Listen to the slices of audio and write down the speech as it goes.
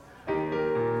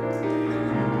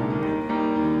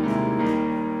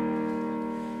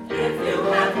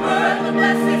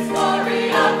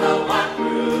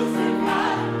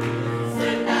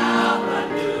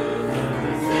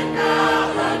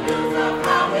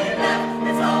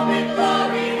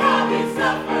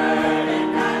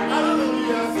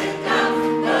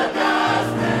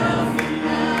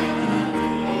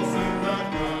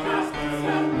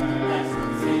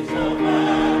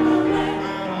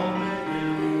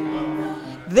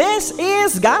This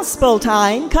is Gospel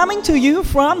Time, coming to you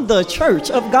from the Church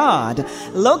of God,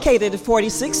 located at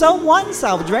 4601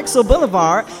 South Drexel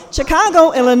Boulevard,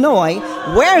 Chicago, Illinois,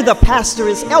 where the pastor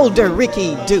is Elder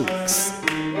Ricky Dukes.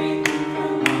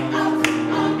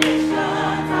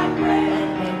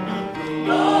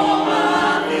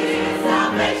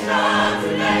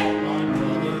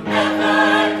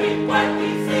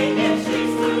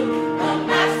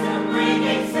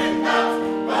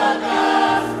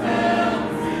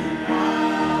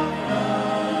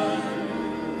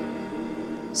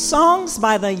 Songs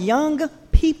by the Young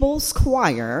People's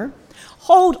Choir,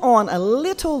 Hold On a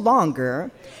Little Longer,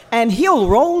 and He'll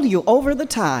Roll You Over the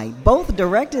Tide, both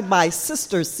directed by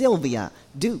Sister Sylvia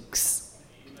Dukes.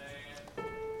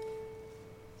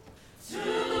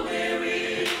 Roll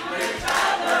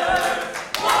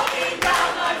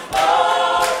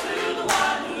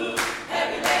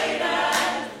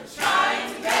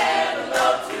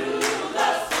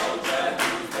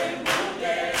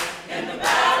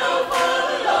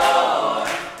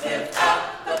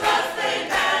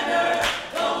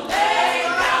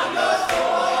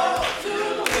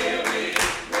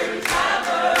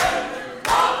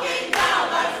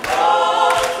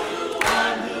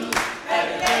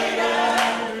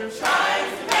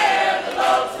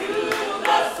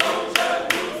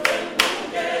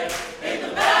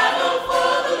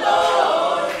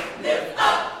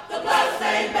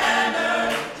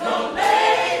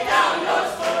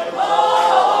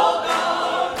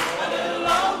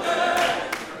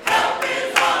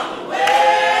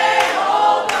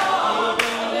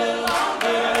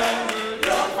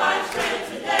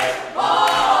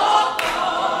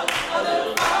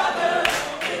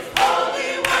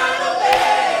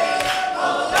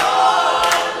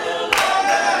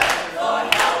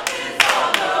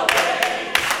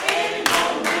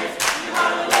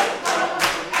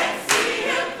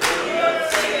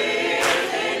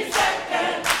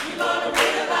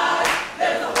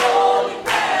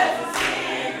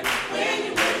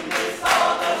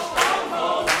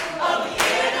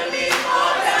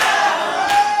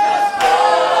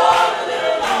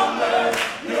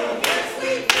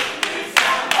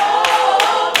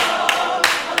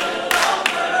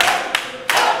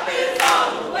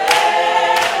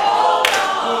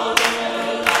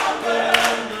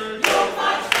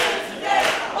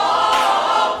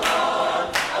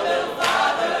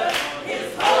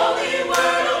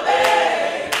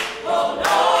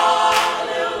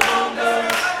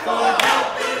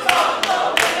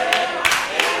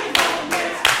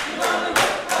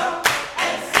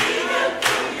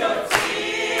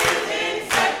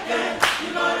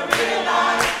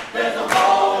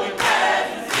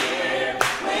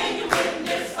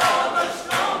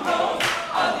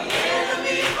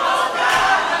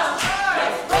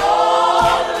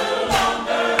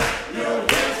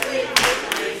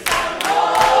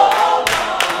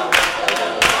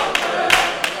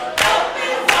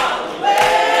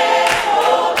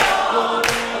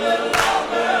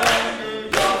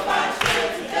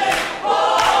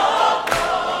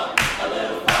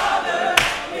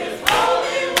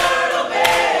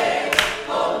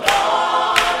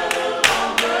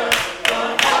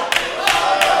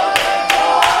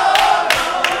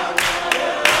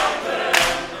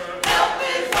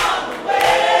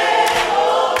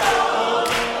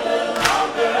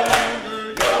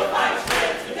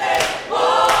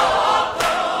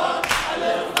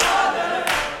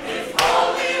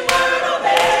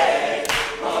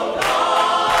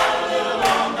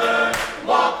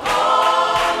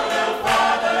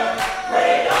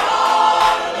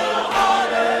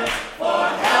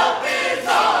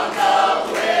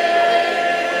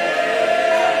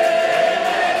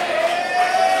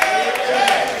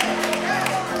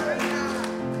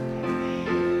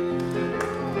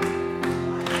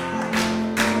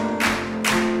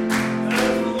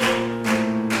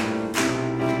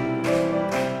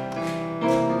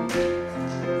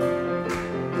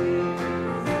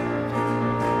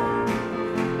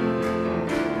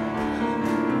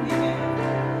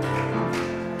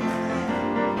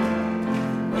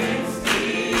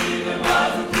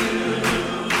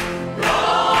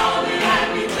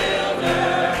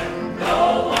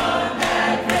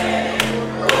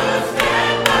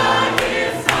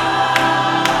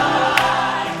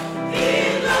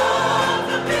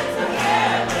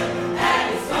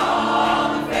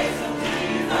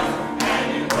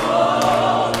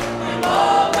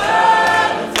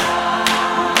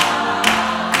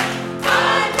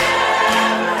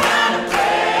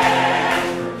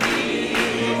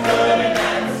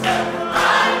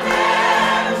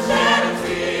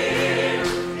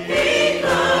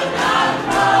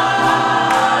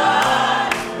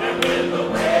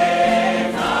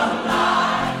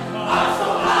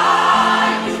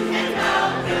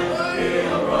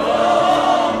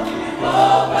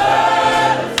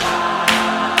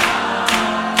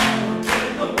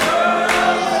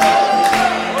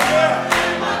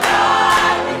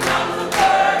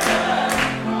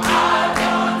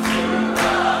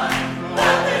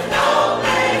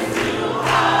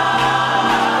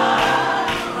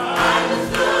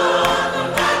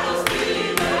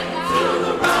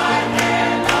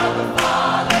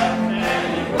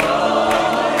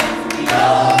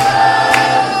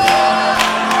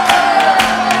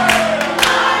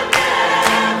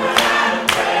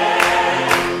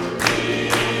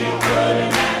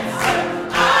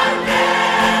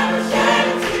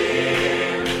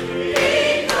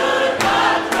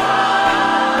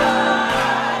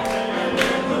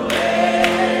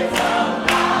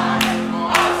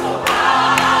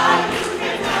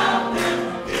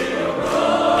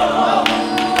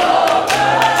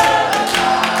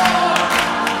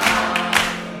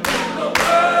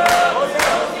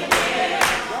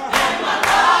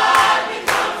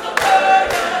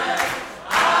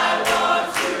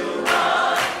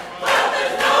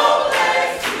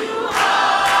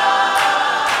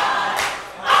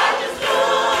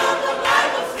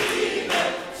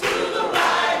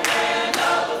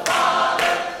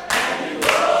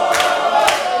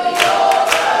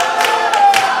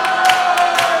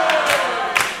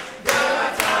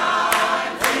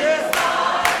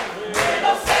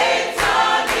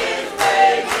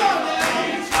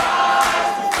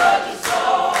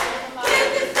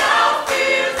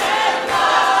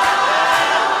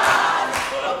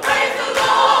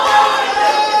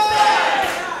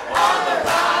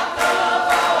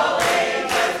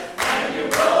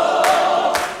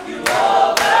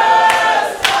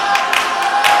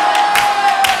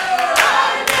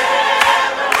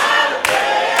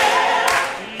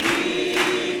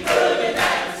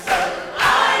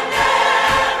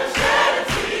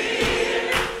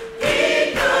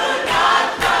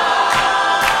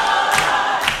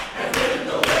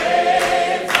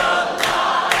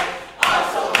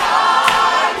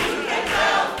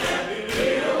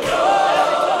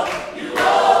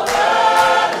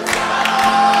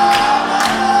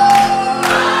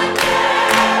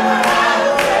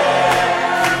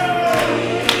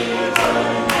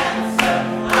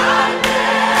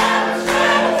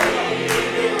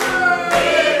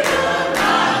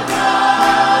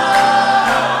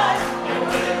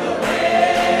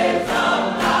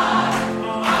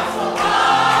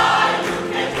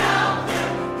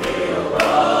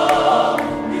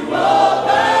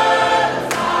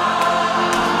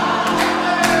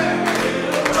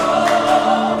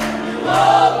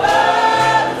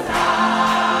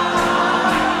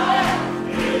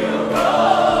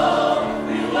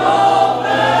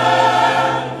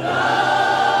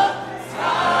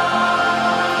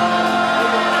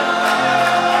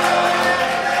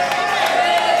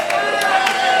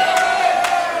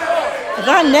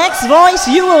next voice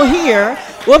you will hear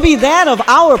will be that of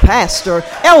our pastor,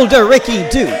 Elder Ricky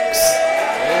Dukes.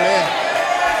 Amen.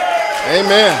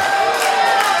 Amen.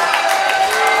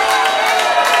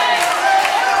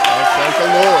 Thank the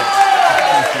Lord.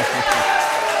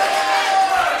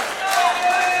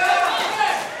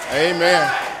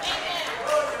 Amen.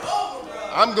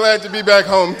 I'm glad to be back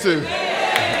home too.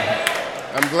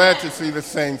 I'm glad to see the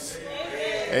saints.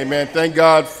 Amen. Thank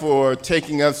God for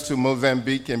taking us to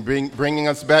Mozambique and bringing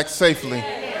us back safely.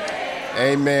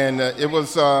 Amen. It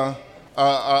was a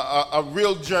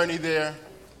real journey there.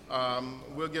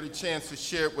 We'll get a chance to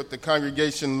share it with the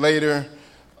congregation later.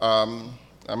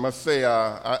 I must say,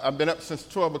 I've been up since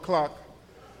 12 o'clock.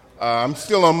 I'm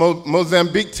still on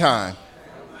Mozambique time.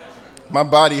 My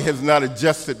body has not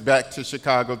adjusted back to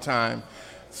Chicago time.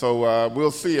 So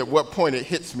we'll see at what point it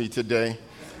hits me today.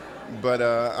 But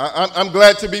I'm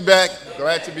glad to be back.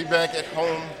 Glad to be back at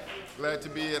home. Glad to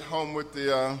be at home with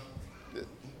the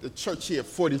church here at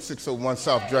 4601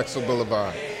 South Drexel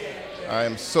Boulevard. I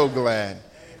am so glad.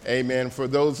 Amen. For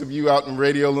those of you out in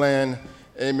Radio Land,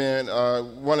 amen,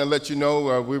 want to let you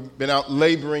know we've been out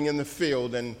laboring in the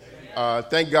field, and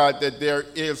thank God that there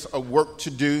is a work to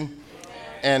do.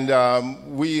 And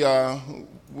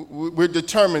we're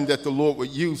determined that the Lord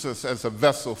would use us as a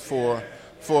vessel for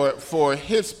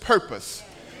His purpose.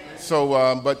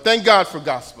 So, but thank God for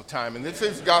gospel time. And this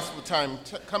is gospel time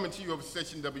coming to you over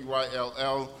station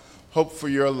WYLL, Hope for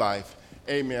Your Life.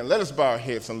 Amen. Let us bow our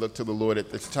heads and look to the Lord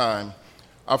at this time.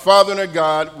 Our Father and our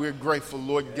God, we're grateful,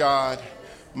 Lord God.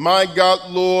 My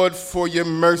God, Lord, for your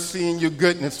mercy and your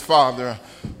goodness, Father.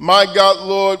 My God,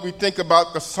 Lord, we think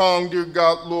about the song, dear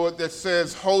God, Lord, that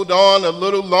says, hold on a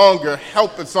little longer.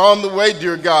 Help us on the way,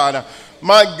 dear God.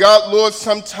 My God, Lord,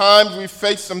 sometimes we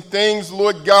face some things,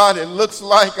 Lord God, it looks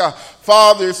like,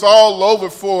 Father, it's all over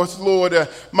for us, Lord.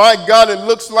 My God, it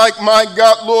looks like, my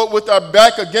God, Lord, with our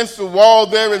back against the wall,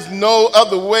 there is no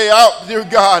other way out, dear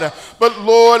God. But,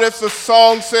 Lord, as the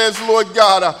song says, Lord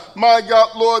God, my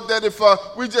God, Lord, that if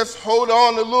we just hold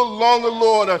on a little longer,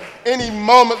 Lord, any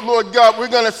moment, Lord God, we're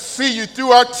going to see you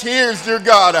through our tears, dear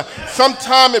God.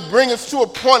 Sometime it brings us to a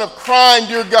point of crying,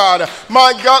 dear God.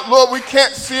 My God, Lord, we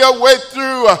can't see our way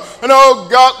through. And, oh,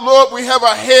 God, Lord, we have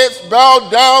our heads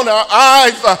bowed down, our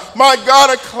eyes, my God,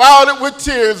 are clouded with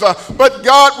tears. But,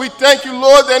 God, we thank you,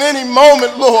 Lord, that any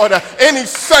moment, Lord, any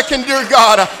second, dear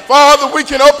God, Father, we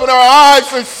can open our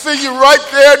eyes and see you right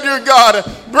there, dear God,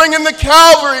 bringing the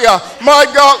Calvary, my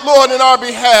God, Lord, in our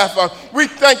behalf. We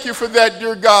thank you for that,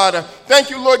 dear God. Thank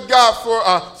you, Lord God, for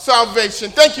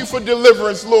salvation. Thank you for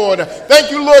deliverance, Lord. Thank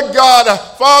you, Lord God.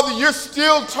 Father, you're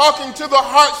still talking to the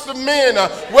hearts of men,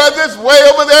 whether it's way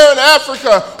over there in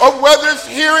Africa or whether it's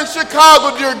here in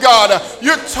Chicago, dear God.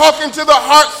 You're talking to the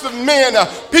hearts of men.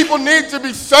 People need to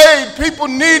be saved. People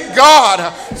need God.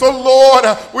 So, Lord,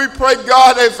 we pray,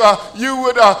 God, as you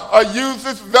would use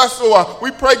this vessel.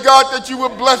 We pray, God, that you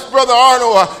would bless Brother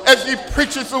Arnold as he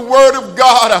preaches the word of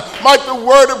God. Might the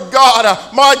word of God,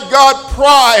 my God,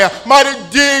 pry, might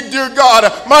it dig, dear God,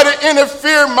 might it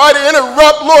interfere, might it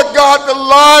interrupt, Lord God, the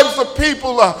lives of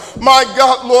people, my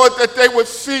God, Lord, that they would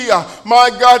see, my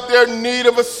God, their need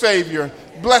of a Savior.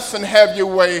 Bless and have your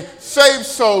way. Save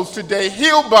souls today.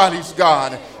 Heal bodies,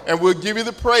 God, and we'll give you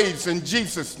the praise in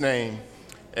Jesus' name.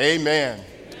 Amen.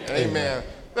 Amen.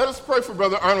 Let us pray for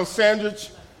Brother Arnold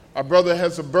Sandridge. Our brother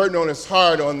has a burden on his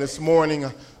heart on this morning,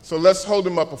 so let's hold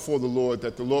him up before the Lord,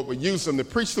 that the Lord would use him to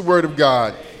preach the word of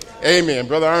God. Amen.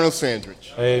 Brother Arnold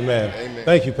Sandridge. Amen. Amen.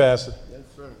 Thank you, Pastor. Yes,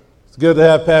 sir. It's good to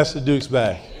have Pastor Dukes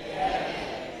back.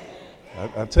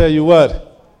 I tell you what,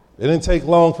 it didn't take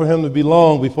long for him to be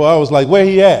long before I was like, where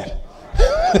he at?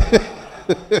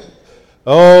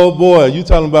 Oh, boy, you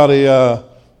talking about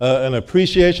an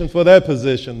appreciation for that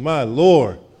position. My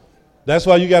Lord. That's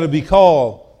why you got to be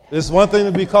called. It's one thing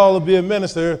to be called to be a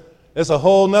minister. It's a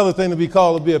whole nother thing to be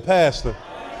called to be a pastor.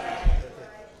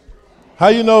 How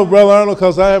you know, Brother Arnold?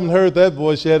 Because I haven't heard that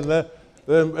voice yet.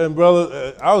 And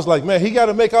Brother, I was like, man, he got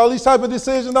to make all these type of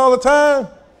decisions all the time?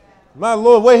 My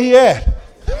Lord, where he at?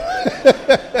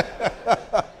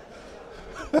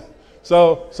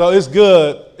 So it's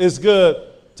good. It's good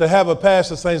to have a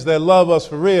pastor, saints, that love us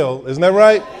for real. Isn't that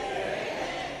right?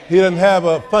 He doesn't have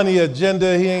a funny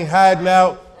agenda. He ain't hiding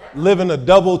out, living a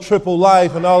double, triple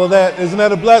life and all of that. Isn't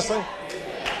that a blessing?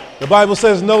 The Bible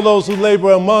says, know those who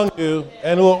labor among you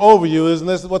and who are over you. Isn't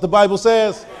this what the Bible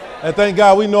says? And thank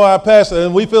God we know our pastor.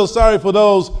 And we feel sorry for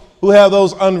those who have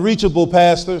those unreachable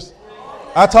pastors.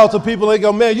 I talk to people, they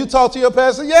go, man, you talk to your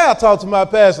pastor? Yeah, I talk to my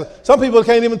pastor. Some people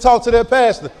can't even talk to their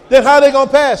pastor. Then how are they going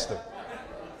to pastor?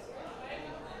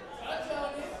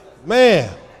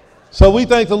 Man. So we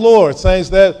thank the Lord, saints,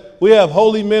 that we have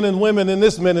holy men and women in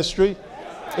this ministry.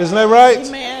 Isn't that right?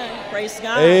 Amen. Praise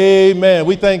God. Amen.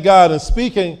 We thank God. And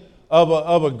speaking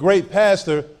of a great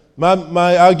pastor,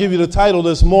 I'll give you the title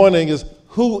this morning is,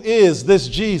 Who is this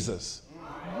Jesus?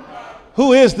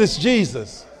 Who is this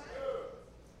Jesus?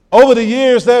 Over the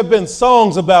years, there have been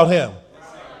songs about him.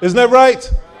 Isn't that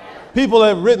right? People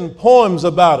have written poems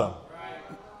about him.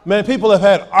 Man, people have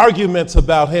had arguments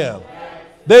about him.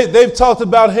 They've talked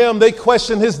about him. They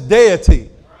question his deity.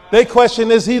 They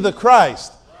question, is he the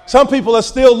Christ? Some people are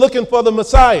still looking for the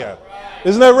Messiah.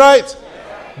 Isn't that right?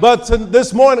 But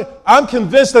this morning, I'm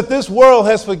convinced that this world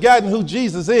has forgotten who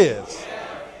Jesus is.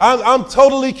 I'm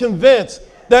totally convinced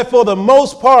that for the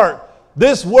most part,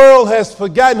 this world has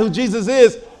forgotten who Jesus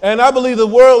is. And I believe the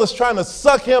world is trying to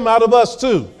suck him out of us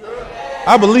too.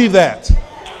 I believe that.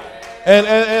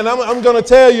 And I'm going to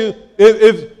tell you,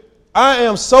 if I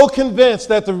am so convinced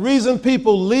that the reason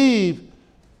people leave,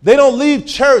 they don't leave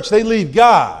church, they leave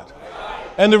God.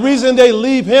 And the reason they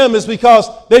leave him is because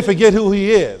they forget who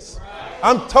he is.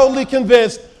 I'm totally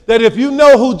convinced that if you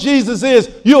know who Jesus is,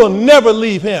 you'll never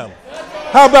leave him.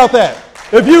 How about that?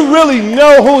 If you really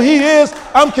know who he is,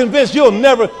 I'm convinced you'll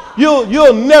never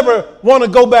want to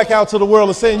go back out to the world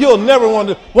and sin. You'll never want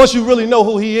to, once you really know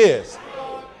who he is.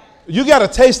 You got to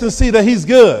taste and see that he's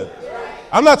good.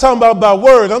 I'm not talking about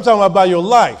words. I'm talking about your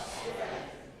life.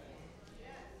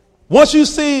 Once you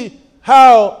see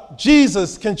how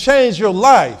Jesus can change your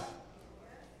life,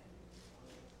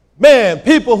 man,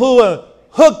 people who are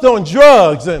hooked on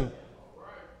drugs and,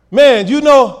 man, you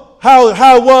know how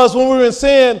it was when we were in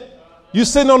sin. You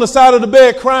sitting on the side of the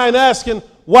bed crying, asking,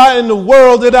 why in the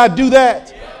world did I do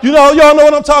that? Y'all know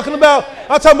what I'm talking about?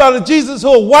 I'm talking about a Jesus who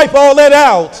will wipe all that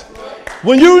out.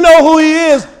 When you know who he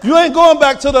is, you ain't going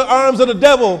back to the arms of the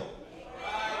devil.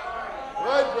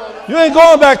 You ain't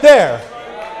going back there.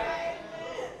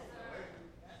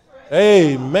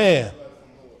 Amen.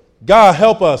 God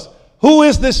help us. Who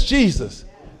is this Jesus?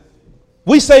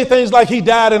 We say things like he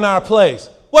died in our place.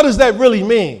 What does that really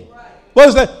mean? What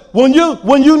is that? When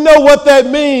you know what that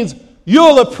means,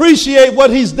 you'll appreciate what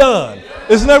he's done.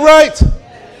 Isn't that right?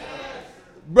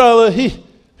 Brother, he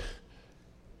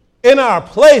in our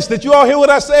place. Did you all hear what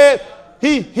I said?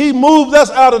 He moved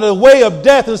us out of the way of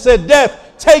death and said,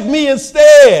 death, take me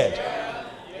instead.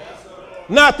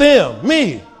 Not them,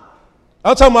 me.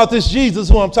 I'm talking about this Jesus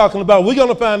who I'm talking about. We're going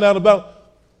to find out about.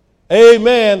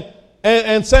 Amen.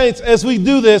 And saints, as we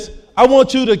do this, I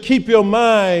want you to keep your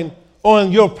mind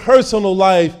on your personal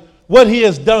life, what he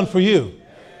has done for you.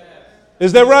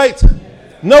 Is that right?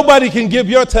 Nobody can give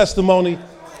your testimony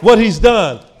what he's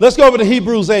done. Let's go over to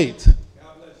Hebrews 8.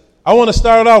 I want to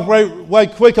start off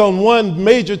right quick on one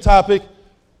major topic.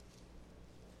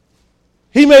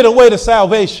 He made a way to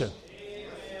salvation.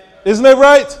 Isn't that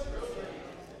right?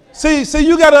 See,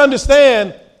 you got to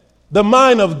understand the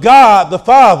mind of God, the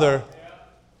Father,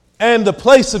 and the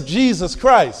place of Jesus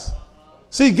Christ.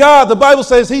 See, God, the Bible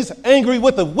says he's angry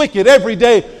with the wicked every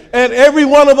day, and every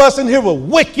one of us in here were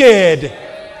wicked.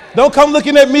 Don't come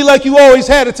looking at me like you always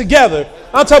had it together.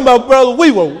 I'm talking about, brother,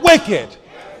 we were wicked.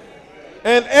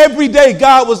 And every day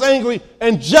God was angry,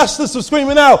 and justice was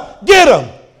screaming out, get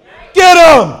him, get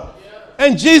him.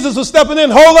 And Jesus was stepping in,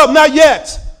 hold up, not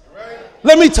yet.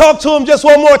 Let me talk to him just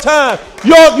one more time.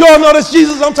 You all know this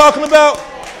Jesus I'm talking about?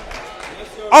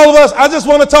 All of us, I just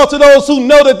want to talk to those who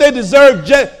know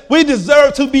that we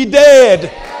deserve to be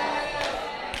dead.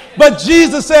 But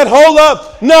Jesus said, hold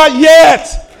up, not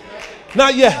yet.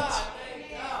 Not yet.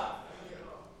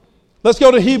 Let's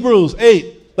go to Hebrews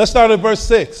 8. Let's start at verse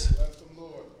 6.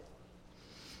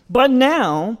 But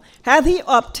now hath he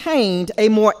obtained a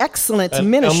more excellent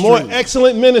ministry. A more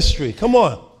excellent ministry. Come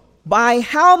on. By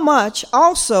how much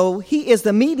also he is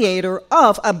the mediator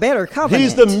of a better covenant.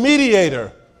 He's the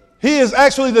mediator. He is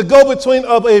actually the go-between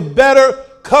of a better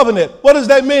covenant. What does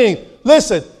that mean?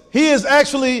 Listen, he is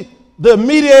actually the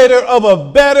mediator of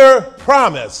a better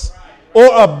promise or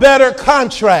a better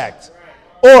contract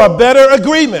or a better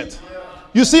agreement.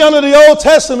 You see, under the Old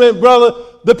Testament, brother,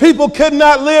 the people could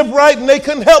not live right and they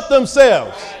couldn't help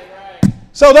themselves.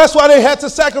 So that's why they had to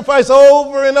sacrifice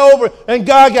over and over, and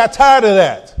God got tired of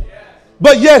that.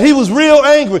 But yet he was real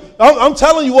angry. I'm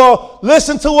telling you all,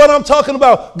 listen to what I'm talking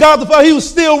about. God the Father, he was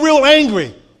still real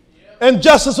angry. And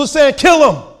justice was saying,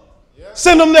 kill him.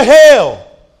 Send him to hell.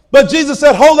 But Jesus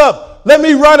said, hold up. Let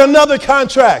me write another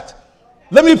contract.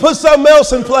 Let me put something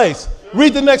else in place.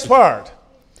 Read the next part.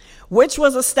 Which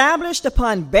was established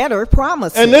upon better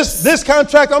promises. And this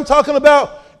contract I'm talking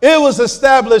about, it was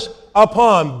established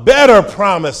upon better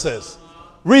promises.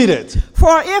 Read it.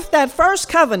 For if that first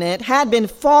covenant had been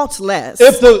faultless.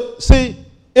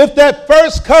 if that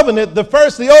first covenant,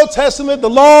 the Old Testament, the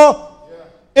law,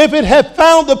 if it had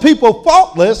found the people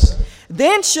faultless,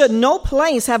 then should no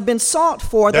place have been sought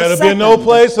for the there'd have second. been no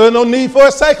place or no need for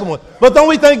a second one. But don't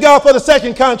we thank God for the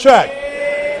second contract?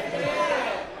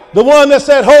 The one that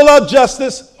said, hold up,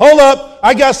 justice, hold up,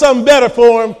 I got something better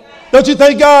for him. Don't you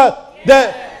thank God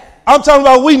that I'm talking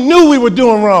about we knew we were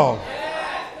doing wrong.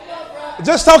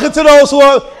 Just talking to those who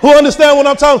understand what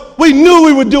I'm talking about. We knew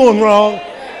we were doing wrong.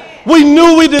 We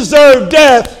knew we deserved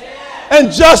death.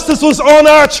 And justice was on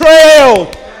our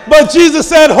trail. But Jesus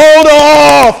said, hold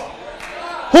off.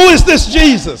 Who is this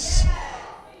Jesus?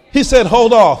 He said,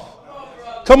 hold off.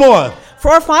 Come on.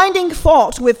 For finding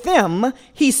fault with them,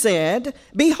 he said,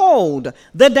 behold,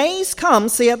 the days come,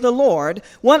 saith the Lord,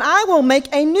 when I will make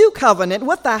a new covenant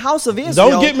with the house of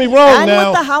Israel. Don't get me wrong and now.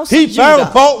 with the house He of found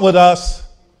Judah. fault with us.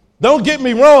 Don't get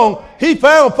me wrong. He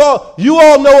found fault. You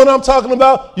all know what I'm talking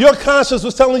about. Your conscience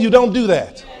was telling you don't do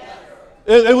that.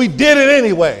 And we did it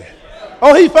anyway.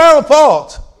 Oh, he found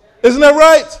fault. Isn't that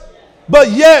right?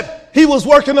 But yet, he was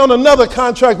working on another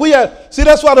contract. See,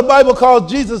 that's why the Bible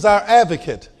calls Jesus our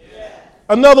advocate.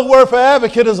 Another word for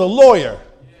advocate is a lawyer.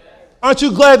 Aren't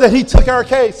you glad that he took our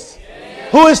case?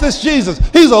 Who is this Jesus?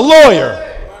 He's a lawyer.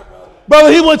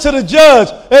 Brother, he went to the judge,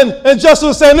 and justice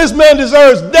was saying, this man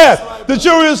deserves death. The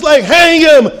jury was like, hang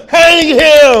him, hang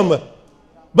him.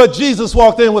 But Jesus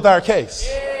walked in with our case.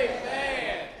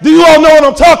 Do you all know what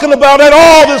I'm talking about at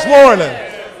all this morning?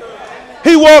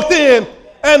 He walked in,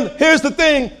 and here's the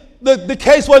thing, the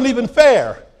case wasn't even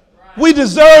fair. We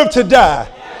deserved to die.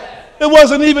 It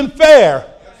wasn't even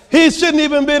fair. He shouldn't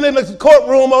even been in the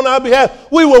courtroom on our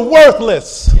behalf. We were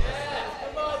worthless.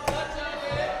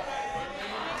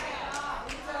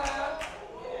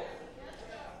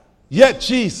 Yet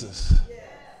Jesus.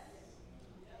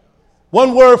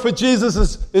 One word for Jesus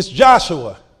is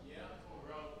Joshua.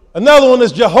 Another one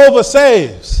is Jehovah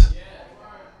saves.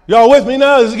 Y'all with me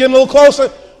now? Is it getting a little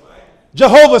closer?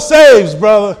 Jehovah saves,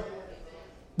 brother.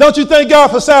 Don't you thank God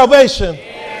for salvation?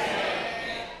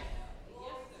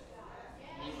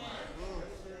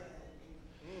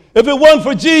 If it wasn't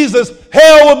for Jesus,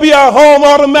 hell would be our home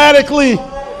automatically.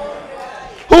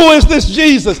 Who is this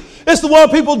Jesus? It's the one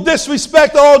people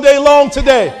disrespect all day long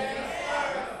today.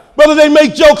 Brother, they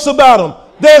make jokes about him.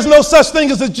 There's no such thing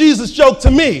as a Jesus joke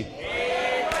to me.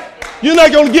 You're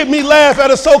not going to get me laugh at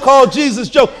a so-called Jesus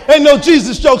joke. Ain't no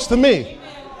Jesus jokes to me.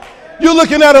 You're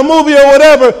looking at a movie or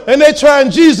whatever, and they're trying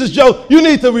Jesus joke. You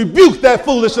need to rebuke that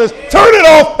foolishness. Turn it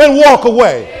off and walk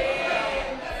away.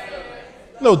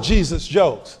 No Jesus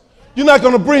jokes. You're not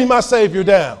going to bring my Savior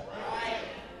down.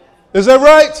 Is that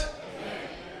right?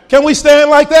 Can we stand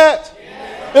like that?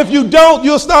 If you don't,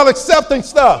 you'll start accepting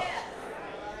stuff.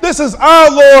 This is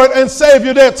our Lord and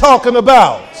Savior they're talking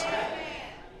about.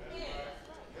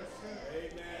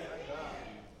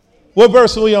 What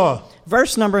verse are we on?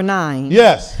 Verse number 9.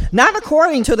 Yes. Not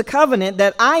according to the covenant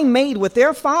that I made with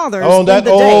their fathers On that in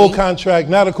the old day contract,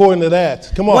 not according to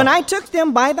that. Come on. when I took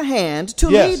them by the hand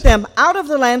to Yes. lead them out of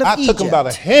the land of I Egypt. took them by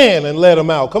the hand and led them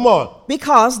out. Come on.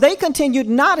 Because they continued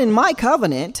not in my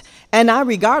covenant, and I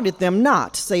regarded them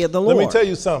not, saith the Lord. Let me tell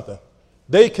you something.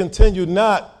 They continued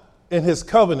not in his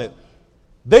covenant.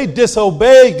 They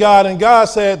disobeyed God, and God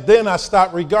said, then I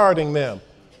stopped regarding them.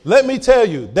 Let me tell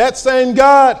you, that same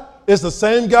God is the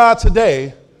same God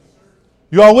today.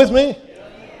 You all with me?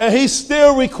 And he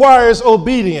still requires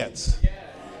obedience.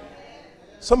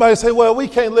 Somebody say, well, we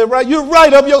can't live right. You're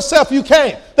right of yourself, you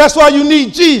can't. That's why you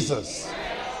need Jesus.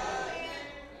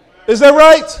 Is that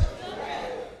right?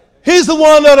 He's the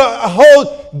one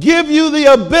that'll give you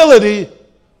the ability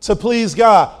to please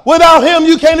God. Without him,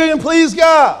 you can't even please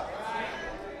God.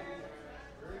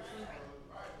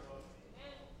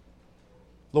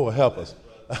 Lord, help us.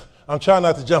 I'm trying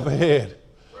not to jump ahead.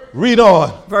 Read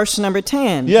on. Verse number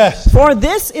 10. Yes. For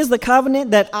this is the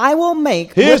covenant that I will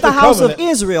make Here's with the the house covenant. of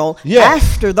Israel Yes.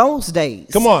 after those days.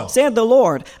 Come on. Said the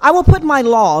Lord. I will put my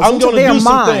laws I'm into going to their do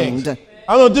some mind. things.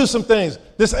 I'm going to do some things.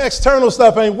 This external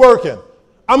stuff ain't working.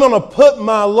 I'm going to put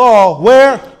my law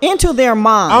where? Into their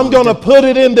mind. I'm going to put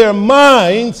it in their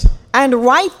minds. And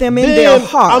write them in Then their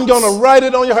hearts. I'm going to write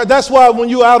it on your heart. That's why when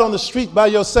you're out on the street by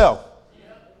yourself,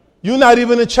 you're not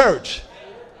even in church.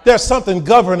 There's something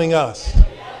governing us.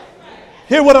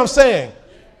 Hear what I'm saying.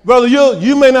 Brother,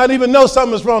 you may not even know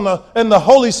something is wrong, and the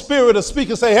Holy Spirit will speak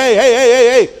and say,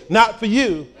 hey, not for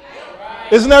you.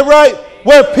 Isn't that right?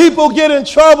 Where people get in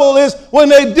trouble is when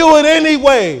they do it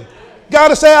anyway. God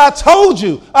will say, I told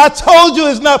you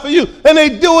it's not for you. And they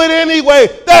do it anyway.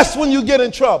 That's when you get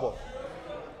in trouble.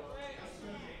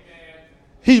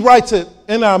 He writes it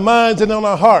in our minds and on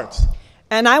our hearts.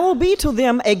 And I will be to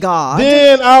them a God.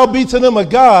 Then I'll be to them a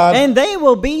God. And they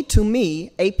will be to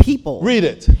me a people. Read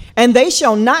it. And they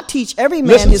shall not teach every man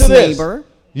Listen his to this. neighbor.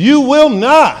 You will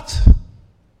not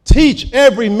teach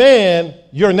every man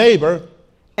your neighbor.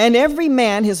 And every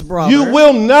man his brother. You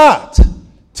will not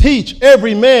teach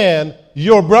every man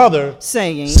your brother.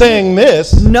 Saying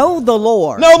this. Know the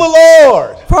Lord. Know the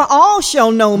Lord. For all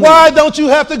shall know me. Why don't you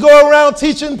have to go around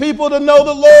teaching people to know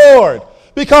the Lord?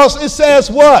 Because it says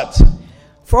what?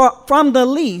 From the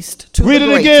least to Read the it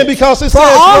greatest. again, because it says For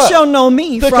all what? shall know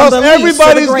me because from the least to the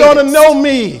everybody's greatest. going to know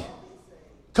me.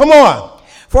 Come on.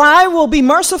 For I will be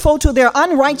merciful to their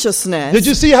unrighteousness. Did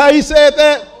you see how he said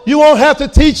that? You won't have to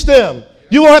teach them.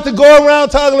 You won't have to go around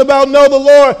talking about know the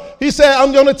Lord. He said,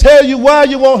 I'm going to tell you why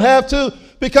you won't have to.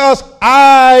 Because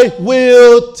I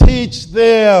will teach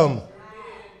them.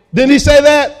 Didn't he say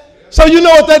that? So you know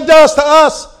what that does to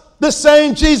us? The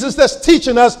same Jesus that's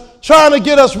teaching us, trying to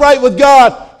get us right with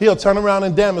God, he'll turn around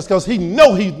and damn us because he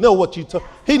knows what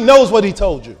he knows what he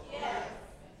told you.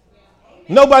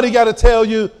 Nobody got to tell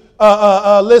you,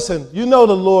 listen, you know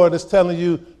the Lord is telling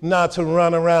you not to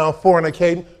run around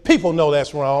fornicating. People know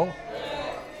that's wrong.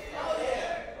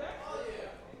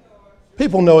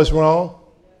 People know it's wrong.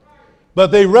 But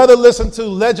they rather listen to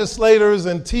legislators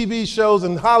and TV shows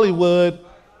in Hollywood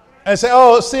and say,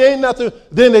 oh, see, ain't nothing.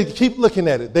 Then they keep looking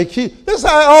at it. This is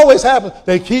how it always happens.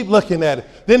 They keep looking at it.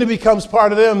 Then it becomes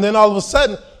part of them. Then all of a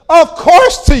sudden, of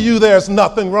course to you there's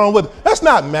nothing wrong with it. That's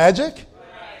not magic.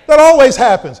 That always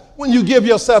happens when you give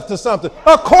yourself to something.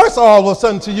 Of course all of a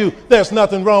sudden to you there's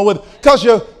nothing wrong with it. Because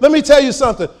let me tell you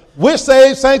something. We're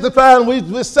saved, sanctified, and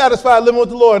we're satisfied living with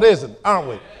the Lord, aren't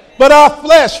we? But our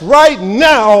flesh right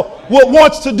now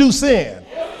wants to do sin.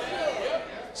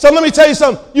 So let me tell you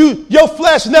something. Your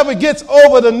flesh never gets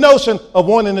over the notion of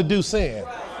wanting to do sin.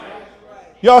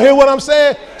 Y'all hear what I'm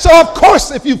saying? So of course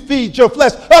if you feed your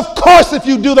flesh, of course if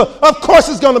you do of course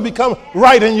it's going to become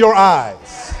right in your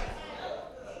eyes.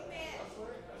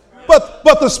 But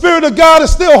the Spirit of God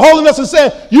is still holding us and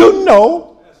saying, you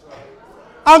know,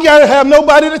 I don't got to have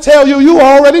nobody to tell you. You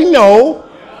already know.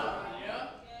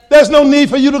 There's no need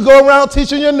for you to go around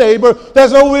teaching your neighbor.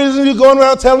 There's no reason you're going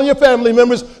around telling your family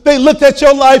members. They looked at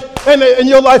your life and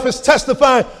your life is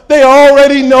testifying. They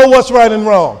already know what's right and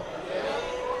wrong.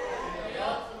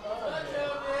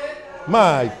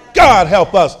 My God,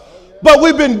 help us. But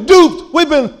we've been duped. We've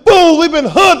been fooled. We've been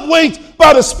hoodwinked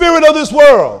by the spirit of this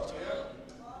world.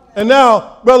 And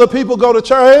now, brother, people go to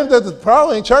church. The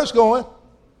problem ain't church going.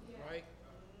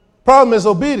 Problem is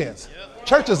obedience.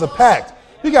 Churches are packed.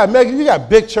 You got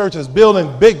big churches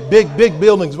building big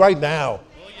buildings right now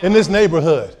in this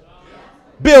neighborhood.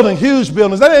 Building huge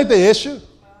buildings. That ain't the issue.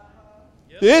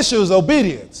 The issue is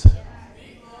obedience.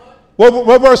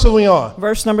 What verse are we on?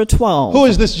 Verse number 12. Who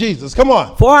is this Jesus? Come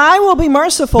on. For I will be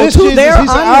merciful This to Jesus, their he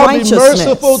said, I'll be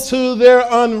merciful unrighteousness. to their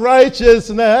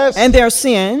unrighteousness. And their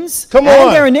sins. Come and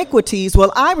on. their iniquities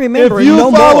will I remember If you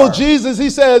no follow more. Jesus, he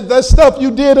said, that stuff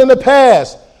you did in the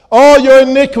past, all your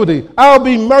iniquity, I'll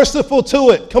be merciful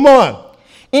to it. Come on.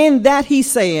 In that he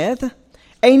saith,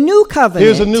 a new covenant.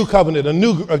 Here's a new covenant, a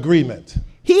new agreement.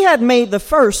 He had made the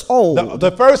first old.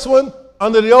 The first one,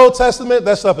 under the Old Testament,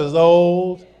 that stuff is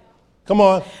old. Come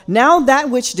on. Now that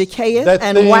which decayeth That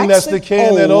and thing that's waxeth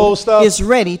decaying, that old stuff, is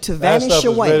ready to that vanish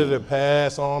stuff away. is ready to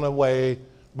pass on away.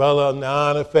 Brother,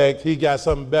 non-effect, he got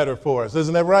something better for us.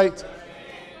 Isn't that right?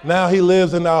 Now he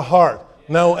lives in our heart.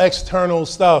 No external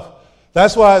stuff.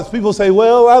 That's why people say,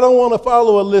 well, I don't want to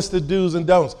follow a list of do's and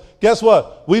don'ts. Guess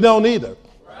what? We don't either.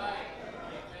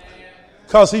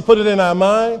 Because he put it in our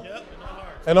mind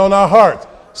and on our heart.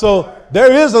 So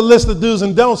there is a list of do's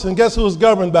and don'ts, and guess who is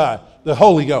governed by? The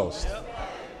Holy Ghost.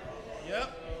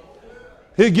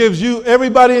 He gives you,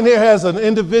 everybody in here has an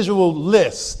individual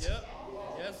list.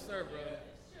 Yes, sir, brother.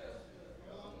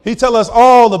 He tells us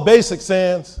all the basic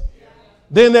sins.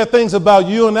 Then there are things about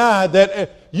you and I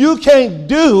that you can't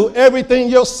do everything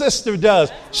your sister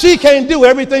does. She can't do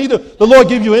everything you do. The Lord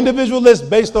gives you individual lists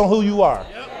based on who you are.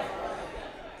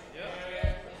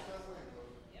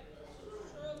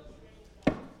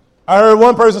 I heard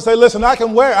one person say, listen, I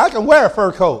can wear a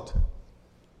fur coat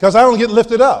because I don't get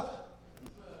lifted up.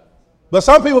 But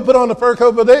some people put on the fur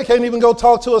coat, but they can't even go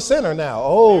talk to a sinner now.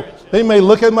 Oh, they may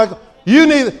look at my...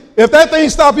 if that thing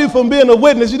stops you from being a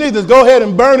witness, you need to go ahead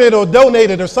and burn it or donate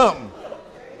it or something.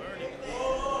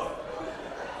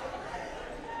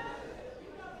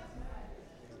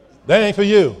 That ain't for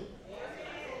you.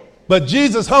 But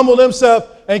Jesus humbled himself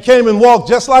and came and walked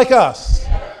just like us.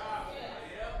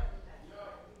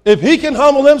 If he can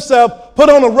humble himself, put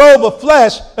on a robe of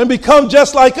flesh and become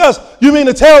just like us. You mean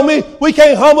to tell me we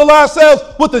can't humble ourselves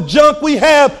with the junk we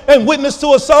have and witness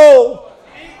to a soul?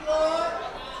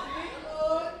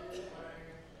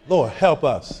 Lord, help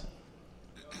us.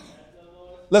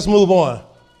 Let's move on.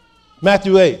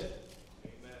 Matthew 8.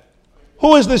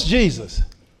 Who is this Jesus?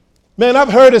 Man, I've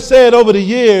heard it said over the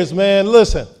years, man,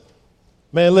 listen,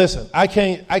 I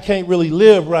can't really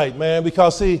live right, man,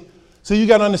 because see, you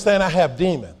got to understand I have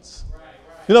demons.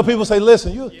 You know, people say,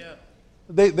 listen,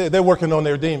 they're working on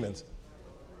their demons.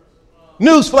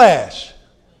 Newsflash,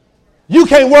 you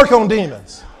can't work on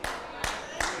demons.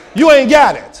 You ain't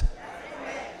got it.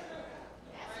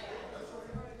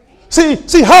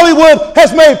 See, Hollywood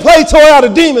has made play toy out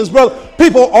of demons, brother.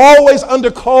 People always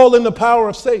undercalling the power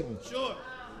of Satan. Sure.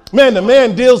 Man, the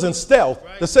man deals in stealth.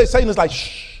 Right. Satan is like,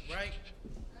 shh. Right.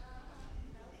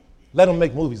 Let them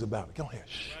make movies about it. Go ahead.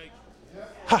 Shh. Right.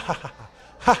 Ha, ha, ha,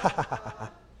 ha, ha, ha, ha,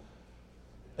 ha.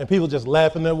 And people just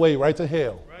laughing their way right to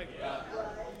hell. Right.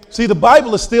 See, the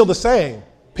Bible is still the same.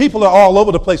 People are all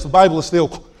over the place. The Bible is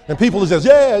still, and people are just,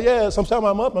 yeah. Sometimes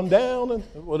I'm up, I'm down, and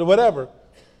whatever.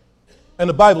 And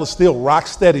the Bible is still rock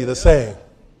steady the same.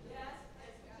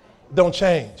 Don't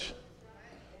change.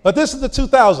 But this is the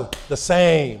 2000, the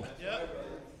same.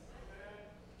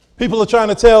 People are trying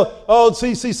to tell,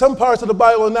 see, some parts of the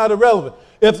Bible are not irrelevant.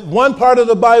 If one part of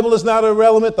the Bible is not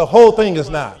irrelevant, the whole thing is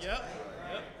not.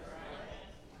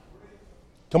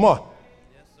 Come on.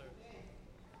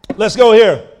 Let's go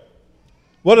here.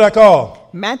 What did I call?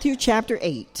 Matthew chapter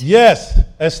 8. Yes,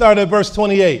 and start at verse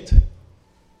 28.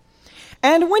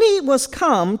 And when he was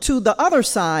come to the other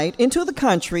side into the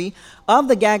country of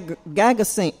the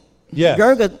Gergesenes,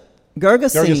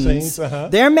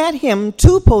 there met him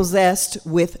two possessed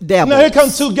with devils. Now here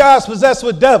come two guys possessed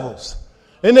with devils.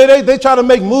 And they try to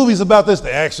make movies about this,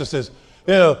 The Exorcist,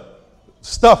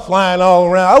 stuff flying all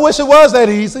around. I wish it was that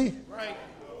easy. Right.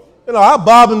 I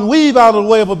bob and weave out of the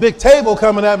way of a big table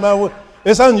coming at my way.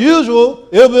 It's unusual.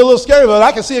 It'll be a little scary, but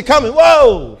I can see it coming.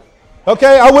 Whoa.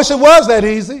 Okay, I wish it was that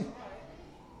easy.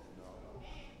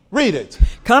 Read it.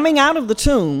 Coming out of the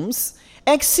tombs,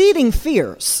 exceeding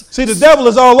fierce. See, the devil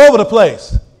is all over the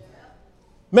place.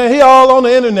 Man, he all on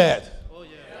the internet. Oh, yeah.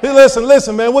 Hey,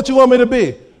 listen, man, what you want me to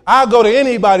be? I'll go to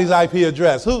anybody's IP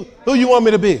address. Who you want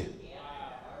me to be?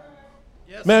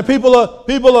 Yes, man, people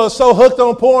are so hooked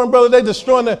on porn, brother, they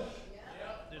destroying their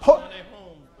homes.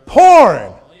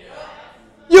 Porn.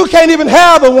 You can't even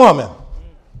have a woman.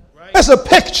 Right. It's a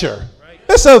picture. Right.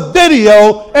 It's a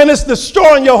video, and it's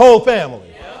destroying your whole family.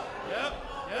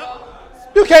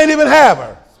 You can't even have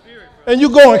her. And you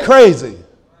going crazy.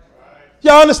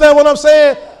 Y'all understand what I'm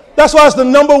saying? That's why it's the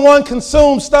number one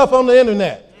consumed stuff on the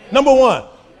internet. Number one.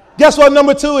 Guess what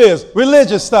number two is?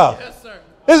 Religious stuff. Yes, sir.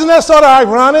 Isn't that sort of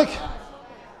ironic?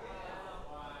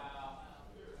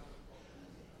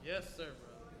 Yes, sir,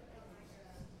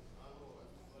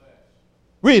 brother.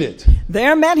 Read it.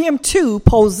 There met him two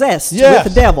possessed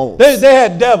with devils. They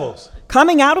had devils.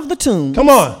 Coming out of the tomb. Come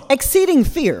on. Exceeding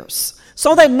fierce.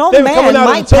 So that no man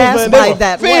might pass by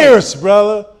that way. Fierce,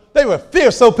 brother. They were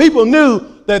fierce. So people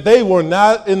knew that they were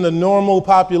not in the normal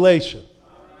population.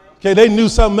 Okay, they knew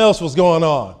something else was going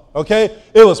on. Okay,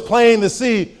 it was plain to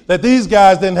see that these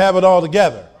guys didn't have it all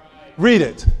together. Read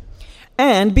it.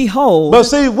 And behold. But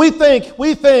see, we think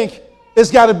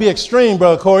it's got to be extreme,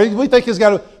 brother Corey. We think it's got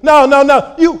to.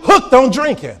 No. You hooked on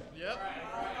drinking.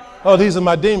 Oh, these are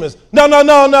my demons. No.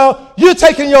 You're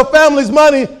taking your family's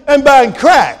money and buying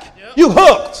crack. You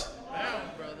hooked.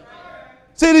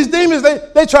 See, these demons,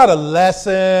 they try to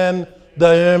lessen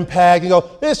the impact. You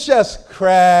go, it's just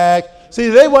crack. See,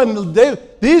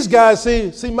 these guys,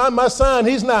 see, my son,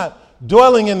 he's not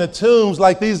dwelling in the tombs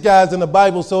like these guys in the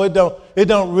Bible, so it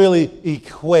don't really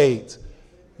equate.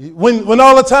 When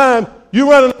all the time you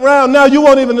running around now, you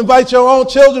won't even invite your own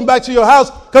children back to your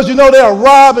house because you know they'll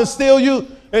rob and steal you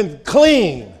and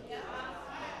clean.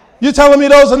 You telling me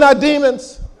those are not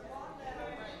demons?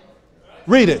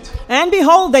 Read it. And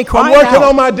behold, they cried out. I'm working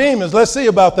on my demons. Let's see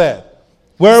about that.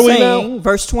 Where are we now?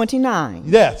 Verse 29.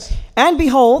 Yes. And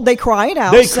behold, they cried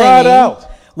out. They cried out.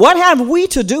 What have we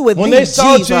to do with thee, When they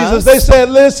saw Jesus, they said,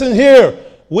 listen here.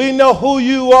 We know who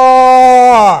you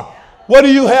are. What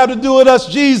do you have to do with us,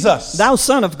 Jesus? Thou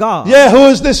Son of God. Yeah, who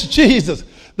is this Jesus?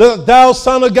 Thou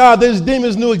Son of God. These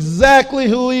demons knew exactly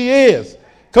who he is.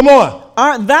 Come on.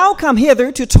 Art thou come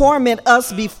hither to torment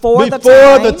us before the time?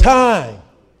 Before the time.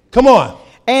 Come on.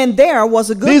 And there was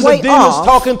a good These way are demons off.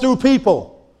 talking through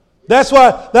people. That's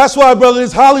why, brother,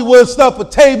 this Hollywood stuff with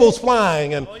tables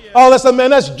flying and all that stuff,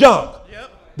 man, that's junk.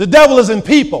 Yep. The devil is in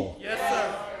people. Yes,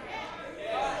 sir.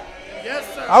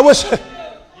 Yes, sir. I wish,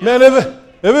 man,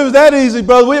 If it was that easy,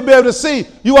 brother, we'd be able to see.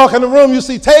 You walk in the room, you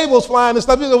see tables flying and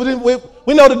stuff.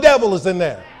 We know the devil is in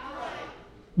there.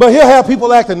 But he'll have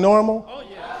people acting normal. Oh,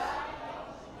 yes.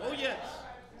 Oh, yes.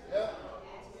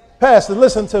 Pastor,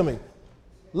 listen to me.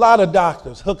 A lot of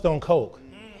doctors hooked on coke.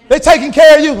 They taking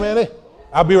care of you, man.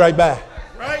 I'll be right back.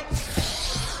 Right?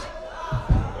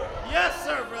 Yes,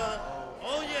 sir, brother.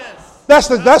 Oh, yes. That's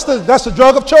the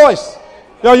drug of choice.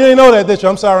 Yo, you ain't know that, did you?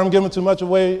 I'm sorry, I'm giving too much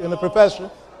away in the profession.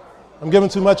 I'm giving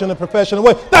too much in the profession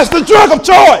away. That's the drug of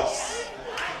choice.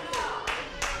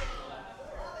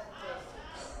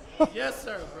 Yes,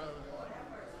 sir, brother.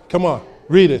 Come on,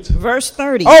 read it. Verse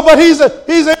 30. Oh, but he's a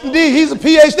MD, he's a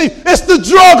PhD. It's the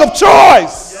drug of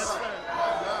choice. Yes, sir.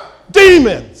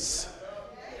 Demons.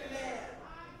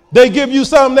 They give you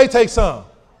some, they take some.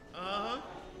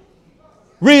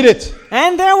 Read it.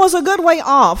 And there was a good way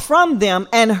off from them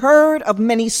an herd of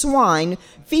many swine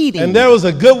feeding. And there was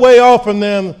a good way off from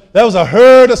them. There was a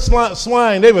herd of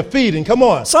swine they were feeding. Come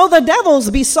on. So the devils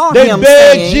besought They him,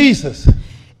 begged saying, Jesus,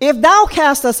 if thou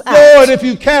cast us out, Lord, if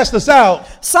you cast us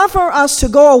out, suffer us to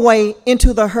go away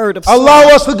into the herd of swine. allow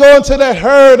us to go into that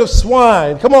herd of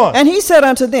swine. Come on. And he said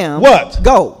unto them, What?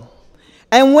 Go.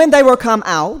 And when they were come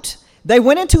out, they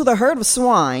went into the herd of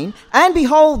swine, and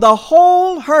behold, the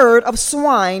whole herd of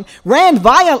swine ran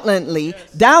violently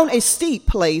down a steep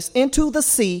place into the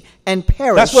sea and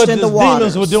perished That's what in these the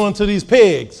waters. demons were doing to these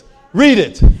pigs. Read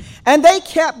it. And they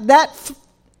kept that,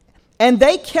 and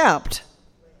they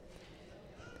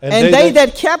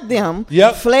that kept them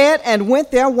Yep. fled and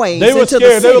went their ways They were into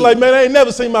scared. the sea. They were like, man, I ain't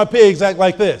never seen my pigs act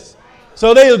like this.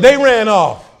 So they ran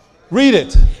off. Read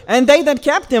it. And they that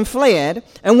kept them fled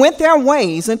and went their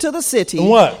ways into the city. And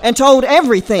what? And told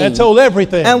everything. And told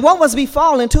everything. And what was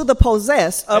befallen to the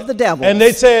possessed of the devil. And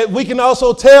they said, we can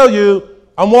also tell you,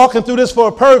 I'm walking through this for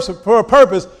a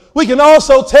purpose. We can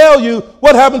also tell you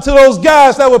what happened to those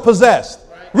guys that were possessed.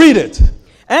 Read it.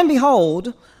 And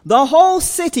behold, the whole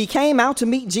city came out to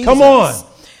meet Jesus. Come on.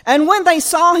 And when they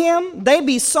saw him, they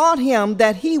besought him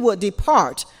that he would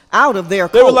depart out of their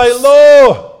coast. They were like,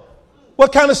 Lord,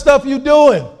 what kind of stuff you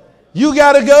doing? You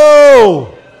got to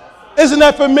go. Isn't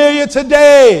that familiar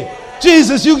today?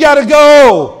 Jesus, you got to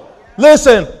go.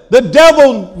 Listen, the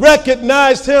devil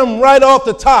recognized him right off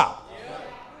the top.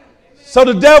 So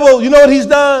the devil, you know what he's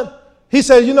done? He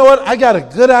said, you know what? I got a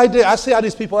good idea. I see how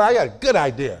these people are. I got a good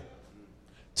idea.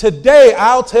 Today,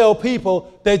 I'll tell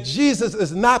people that Jesus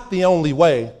is not the only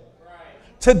way.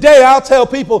 Today, I'll tell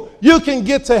people you can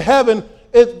get to heaven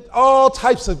in all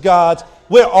types of gods.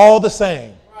 We're all the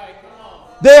same.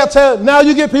 They'll tell, now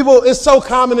you get people, it's so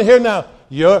common to hear now,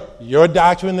 your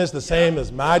doctrine is the same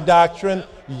as my doctrine.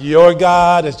 Your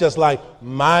God is just like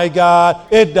my God.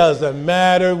 It doesn't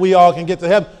matter. We all can get to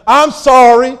heaven. I'm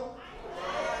sorry.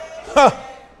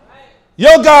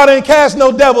 Your God ain't cast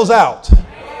no devils out.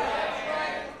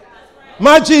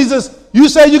 My Jesus, you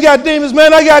say you got demons.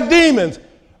 Man, I got demons.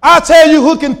 I'll tell you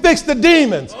who can fix the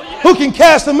demons, who can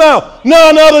cast them out.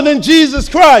 None other than Jesus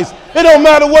Christ. It don't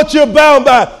matter what you're bound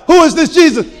by. Who is this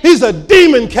Jesus? He's a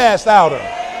demon cast outer.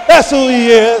 That's who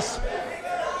he is.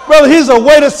 Brother, he's a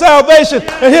way to salvation,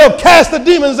 and he'll cast the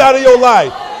demons out of your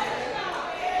life.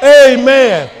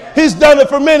 Amen. He's done it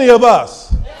for many of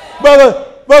us. Brother,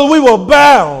 we were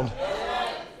bound.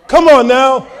 Come on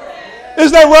now.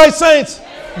 Is that right, saints?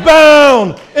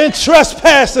 Bound in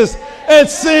trespasses and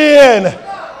sin.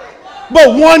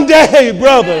 But one day,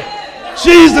 brother,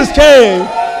 Jesus came.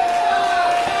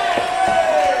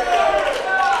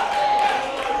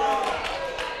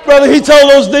 Brother, he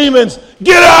told those demons,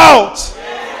 get out.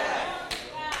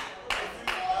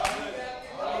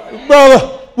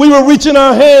 Brother, we were reaching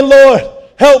our hand, Lord,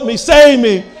 help me, save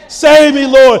me,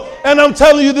 Lord. And I'm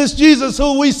telling you, this Jesus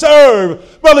who we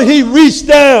serve, brother, he reached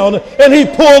down and he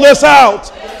pulled us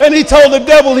out. And he told the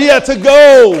devil he had to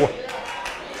go.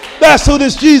 That's who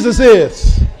this Jesus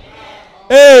is.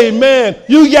 Amen.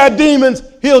 You got demons,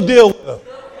 he'll deal with them.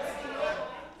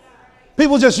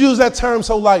 People just use that term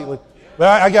so lightly. Well,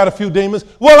 I got a few demons.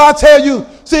 Well, I tell you,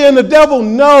 see, and the devil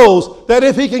knows that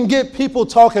if he can get people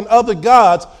talking other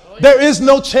gods, there is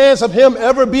no chance of him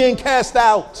ever being cast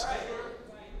out.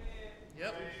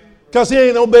 Because he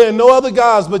ain't obeying no other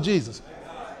gods but Jesus.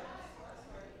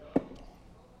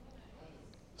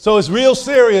 So it's real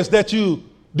serious that you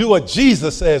do what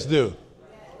Jesus says do.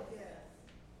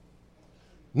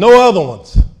 No other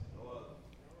ones.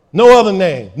 No other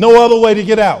name. No other way to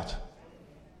get out.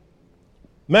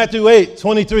 Matthew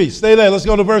 8:23. Stay there. Let's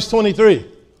go to verse 23.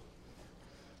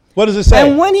 What does it say?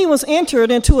 And when he was entered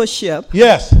into a ship,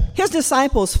 yes, His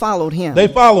disciples followed him. They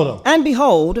followed him. And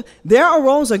behold, there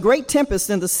arose a great tempest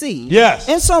in the sea. Yes.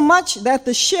 Insomuch that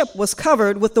the ship was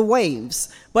covered with the waves,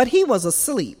 but he was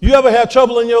asleep. You ever have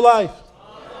trouble in your life?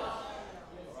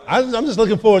 I'm just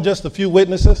looking for just a few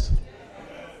witnesses.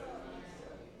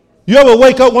 You ever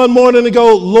wake up one morning and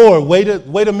go, Lord, wait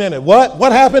a minute. What?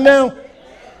 What happened now?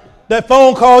 That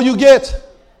phone call you get?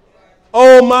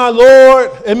 Oh, my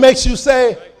Lord. It makes you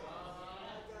say,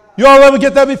 you all ever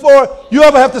get that before? You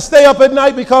ever have to stay up at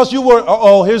night because you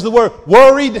were, here's the word,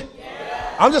 worried?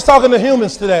 I'm just talking to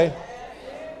humans today.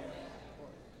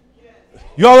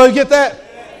 You all ever get that?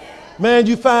 Man,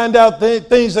 you find out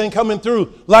things ain't coming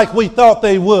through like we thought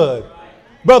they would.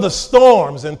 Brother,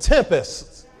 storms and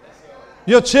tempests.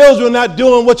 Your children not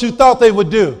doing what you thought they would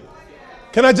do.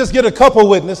 Can I just get a couple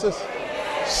witnesses?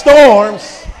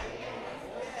 Storms.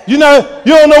 You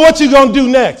don't know what you're going to do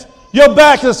next. Your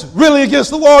back is really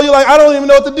against the wall. You're like, I don't even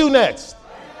know what to do next.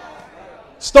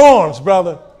 Storms,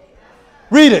 brother.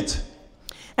 Read it.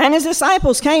 And his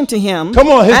disciples came to him. Come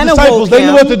on, his disciples, they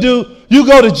knew what to do. You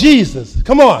go to Jesus.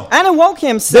 Come on. And awoke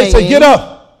him, saying, they say, get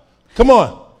up. Come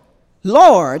on.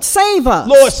 Lord, save us.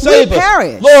 Lord, save us. We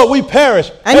perish. Lord, we perish.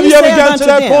 And have you ever gotten to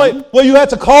that point where you had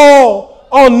to call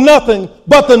on nothing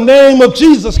but the name of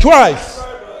Jesus Christ?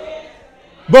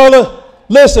 Brother,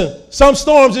 listen, some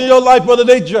storms in your life, brother,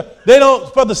 they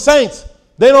don't, for the saints,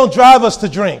 they don't drive us to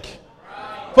drink.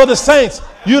 For the saints,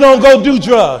 you don't go do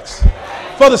drugs.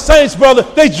 For the saints, brother,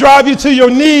 they drive you to your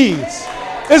knees.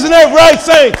 Isn't that right,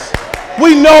 saints?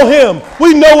 We know him.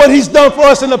 We know what he's done for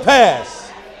us in the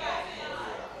past.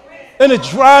 And it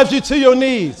drives you to your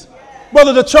knees.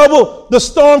 Brother, the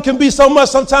storm can be so much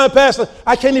sometimes, Pastor,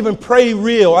 I can't even pray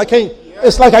real.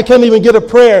 It's like I can't even get a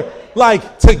prayer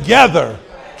like together.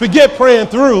 Forget praying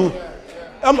through.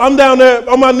 I'm down there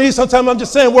on my knees. Sometimes I'm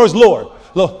just saying words, Lord,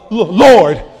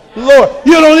 Lord.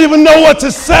 You don't even know what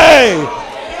to say,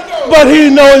 but he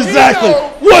knows exactly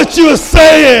what you're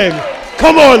saying.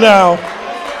 Come on now.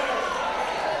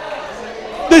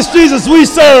 This Jesus we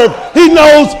serve, he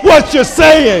knows what you're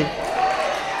saying.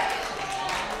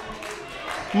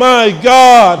 My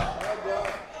God.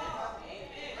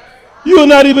 You're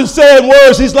not even saying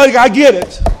words. He's like, I get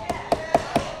it.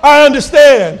 I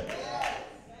understand.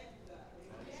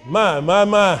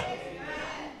 My.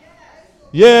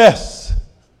 Yes.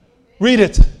 Read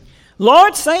it.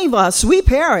 Lord, save us, we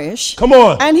perish. Come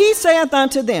on. And he saith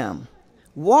unto them,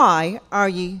 why are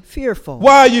ye fearful?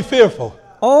 Why are you fearful?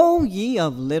 O ye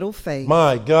of little faith.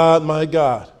 My God, my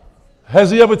God. Has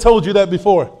he ever told you that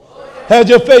before? Has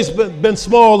your faith been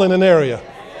small in an area?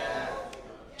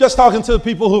 Just talking to the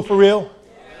people who for real.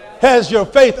 Has your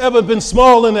faith ever been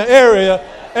small in an area?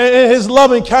 And in his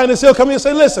loving kindness, he'll come here and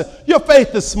say, listen, your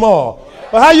faith is small.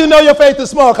 But how you know your faith is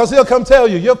small? Because he'll come tell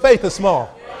you, your faith is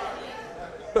small.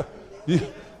 You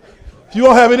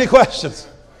won't have any questions.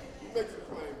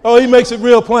 Oh, he makes it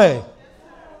real plain.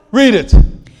 Read it.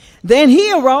 Then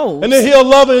he arose. And then he'll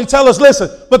love it and tell us, listen,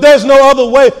 but there's no other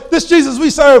way. This Jesus we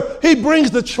serve, he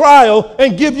brings the trial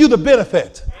and give you the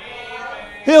benefit.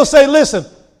 He'll say, listen,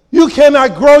 you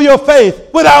cannot grow your faith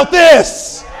without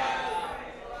this.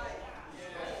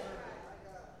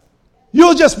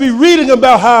 You'll just be reading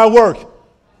about how I work.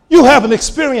 You haven't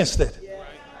experienced it.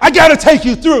 I got to take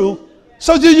you through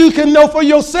so that you can know for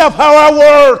yourself how I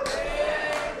work.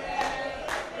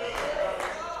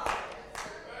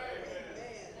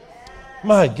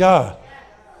 My God.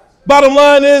 Bottom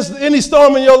line is, any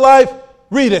storm in your life,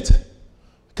 read it.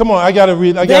 Come on, I got to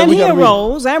read. Then he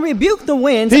arose and rebuked the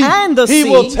winds and the sea. He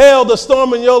will tell the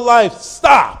storm in your life,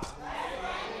 stop.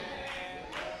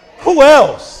 Who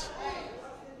else?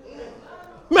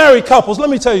 Married couples,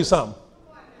 let me tell you something.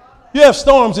 You have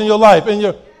storms in your life,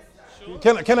 and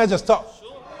can I just talk?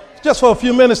 Just for a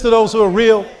few minutes to those who are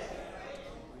real.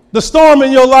 The storm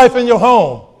in your life and your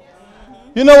home.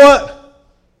 You know what?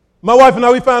 My wife and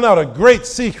I, we found out a great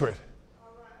secret.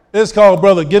 It's called,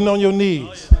 brother, getting on your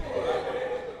knees.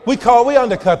 We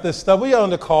undercut this stuff. We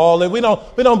undercall it. We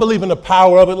don't believe in the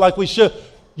power of it like we should.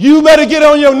 You better get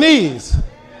on your knees.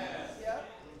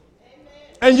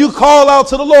 And you call out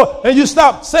to the Lord. And you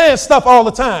stop saying stuff all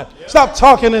the time. Stop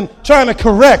talking and trying to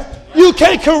correct. You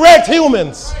can't correct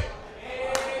humans.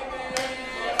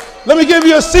 Let me give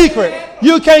you a secret.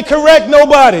 You can't correct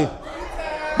nobody.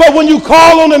 But when you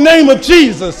call on the name of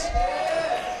Jesus,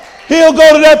 he'll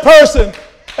go to that person,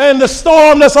 and the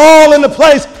storm that's all in the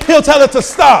place, he'll tell it to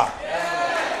stop.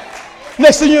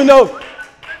 Next thing you know,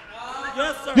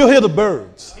 you'll hear the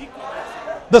birds.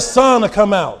 The sun will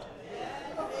come out.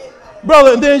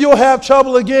 Brother, and then you'll have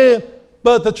trouble again,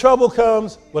 but the trouble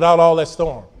comes without all that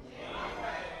storm.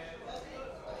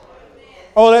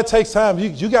 Oh, that takes time.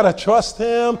 You got to trust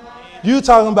him. You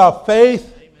talking about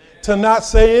faith to not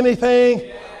say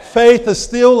anything. Faith to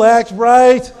still act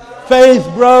right. Faith,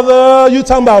 brother. You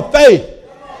talking about faith.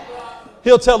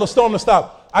 He'll tell the storm to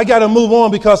stop. I got to move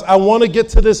on because I want to get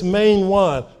to this main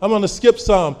one. I'm going to skip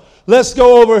some. Let's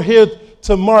go over here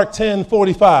to Mark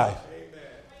 10:45.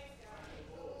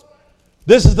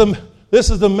 This is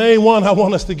the main one I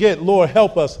want us to get. Lord,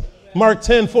 help us. Mark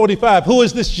 10:45. Who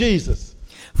is this Jesus?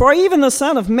 For even the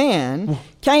Son of Man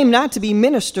came not to be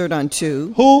ministered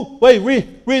unto. Who? Wait,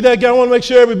 read that again. I want to make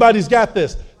sure everybody's got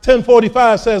this.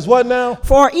 10:45 says what now?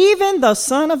 For even the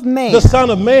Son of Man. The Son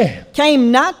of Man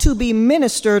came not to be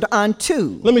ministered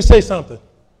unto. Let me say something.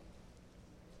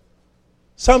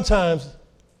 Sometimes,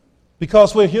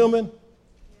 because we're human,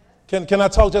 can I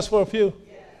talk just for a few?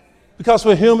 Because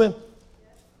we're human,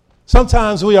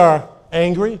 sometimes we are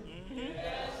angry.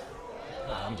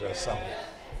 I'm just sorry.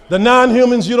 The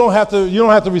non-humans, you don't have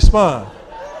to respond.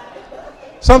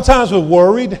 Sometimes we're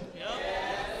worried.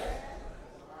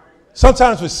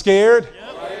 Sometimes we're scared.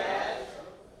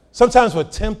 Sometimes we're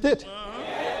tempted.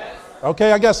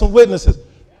 Okay, I got some witnesses.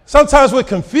 Sometimes we're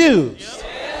confused.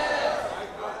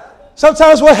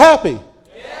 Sometimes we're happy.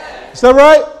 Is that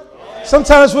right?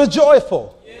 Sometimes we're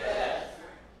joyful.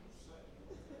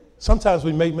 Sometimes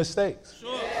we make mistakes.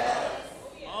 Sure.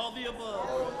 All the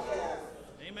above.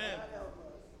 Amen.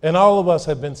 And all of us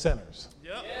have been sinners.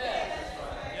 Yep.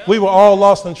 We were all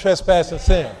lost in trespass and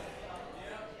sin.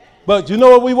 But you know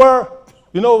what we were?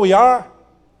 You know what we are?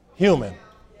 Human.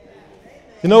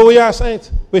 You know what we are,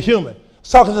 saints? We're human. I was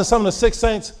talking to some of the sick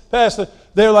saints, Pastor.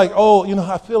 They're like, oh,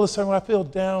 I feel a certain way. I feel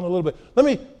down a little bit. Let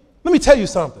me tell you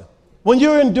something. When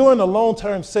you're enduring a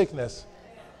long-term sickness,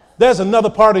 there's another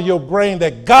part of your brain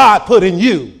that God put in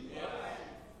you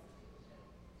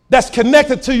that's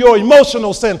connected to your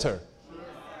emotional center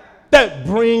that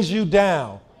brings you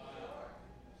down.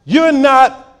 You're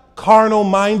not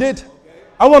carnal-minded.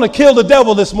 I want to kill the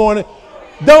devil this morning.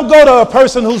 Don't go to a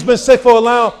person who's been sick for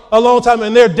a long time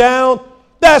and they're down.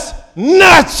 That's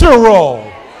natural.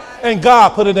 And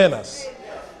God put it in us.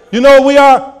 You know what we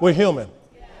are? We're human.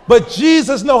 But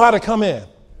Jesus knows how to come in.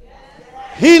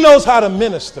 He knows how to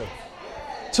minister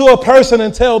to a person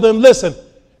and tell them, listen,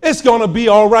 it's going to be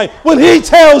all right. When he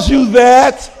tells you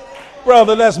that,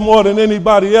 brother, that's more than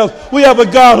anybody else. We have a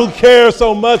God who cares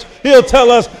so much. He'll tell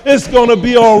us it's going to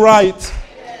be all right.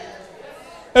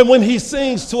 And when he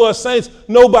sings to us, saints,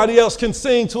 nobody else can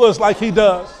sing to us like he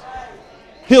does.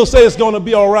 He'll say it's going to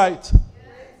be all right.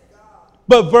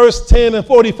 But verse 10 and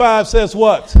 45 says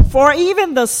what? For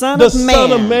even the Son of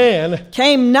Man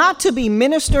came not to be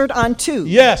ministered unto.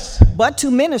 Yes. But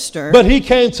to minister. But he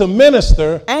came to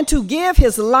minister. And to give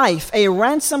his life a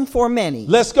ransom for many.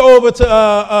 Let's go over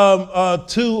to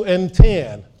 2 and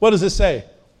 10. What does it say?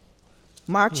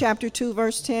 Mark chapter 2,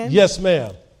 verse 10. Yes,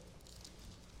 ma'am.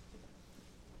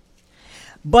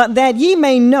 But that ye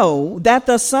may know that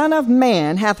the Son of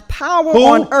Man hath power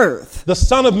on earth. The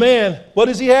Son of Man, what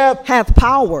does he have? Hath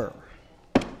power.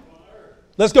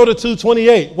 Let's go to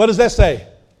 2:28. What does that say?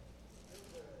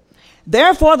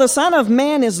 Therefore the Son of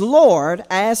Man is Lord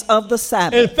as of the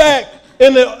Sabbath. In fact,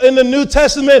 in the New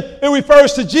Testament, it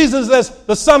refers to Jesus as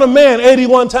the Son of Man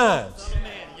 81 times. Son of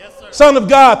Man. Yes, sir. Son of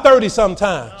God 30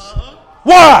 sometimes.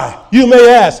 Why, you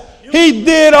may ask? He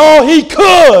did all he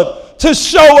could to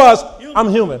show us I'm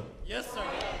human. Yes, sir.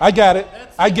 I got it.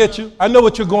 I get you. I know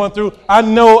what you're going through. I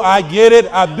know I get it.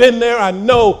 I've been there. I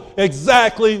know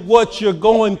exactly what you're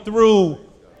going through.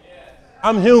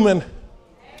 I'm human.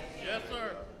 Yes,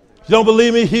 sir. You don't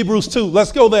believe me? Hebrews 2.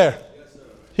 Let's go there. Yes,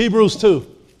 Hebrews 2.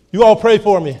 You all pray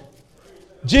for me.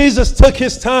 Jesus took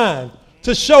his time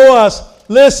to show us,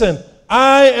 listen,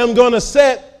 I am going to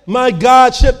set my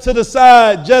Godship to the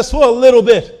side just for a little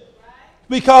bit.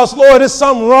 Because, Lord, there's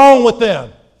something wrong with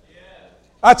them.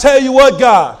 I tell you what,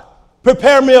 God,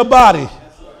 prepare me a body.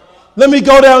 Let me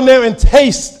go down there and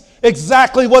taste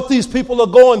exactly what these people are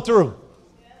going through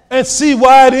and see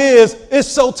why it's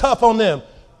so tough on them.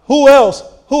 Who else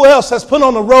has put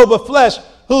on a robe of flesh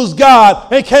who's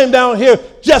God and came down here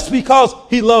just because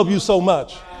he loved you so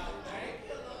much?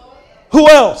 Who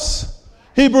else?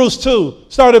 Hebrews 2,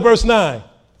 start at verse 9.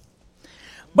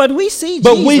 But we see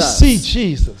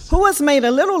Jesus. Who was made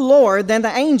a little lower than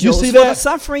the angels for the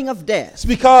suffering of death. It's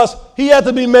because he had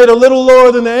to be made a little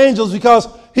lower than the angels because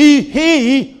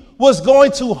he was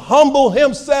going to humble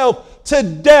himself to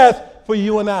death for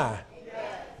you and I.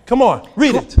 Come on,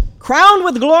 read it. Crowned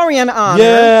with glory and honor.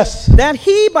 Yes. That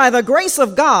he by the grace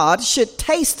of God should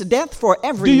taste death for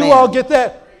every man. Do you all get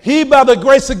that? He by the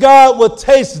grace of God would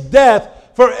taste death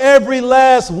for every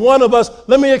last one of us.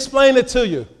 Let me explain it to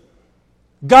you.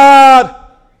 God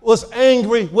was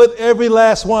angry with every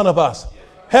last one of us.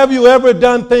 Have you ever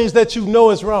done things that you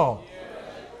know is wrong?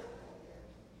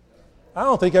 I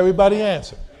don't think everybody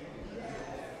answered.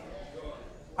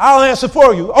 I'll answer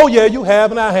for you. Oh, yeah, you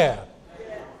have and I have.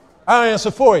 I'll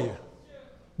answer for you.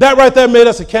 That right there made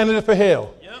us a candidate for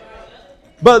hell.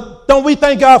 But don't we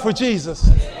thank God for Jesus?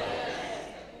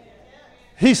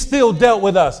 He still dealt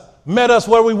with us, met us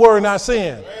where we were in our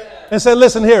sin, and said,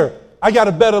 listen here, I got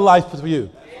a better life for you.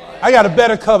 I got a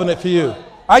better covenant for you.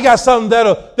 I got something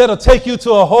that'll take you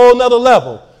to a whole nother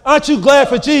level. Aren't you glad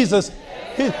for Jesus?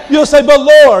 You'll say, but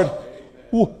Lord,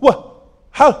 what?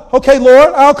 How? Okay,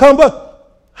 Lord, I'll come, but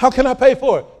how can I pay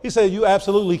for it? He said, you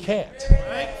absolutely can't.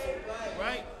 Right.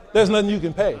 There's nothing you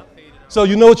can pay. So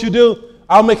you know what you do?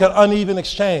 I'll make an uneven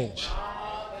exchange.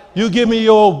 You give me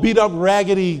your beat up,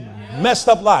 raggedy, messed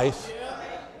up life.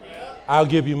 I'll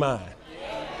give you mine.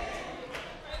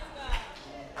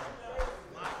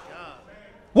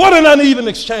 What an uneven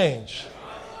exchange.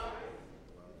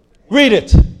 Read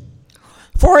it.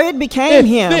 For it became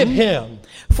It fit him.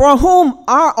 For whom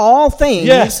are all things,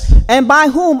 yes, and by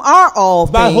whom are all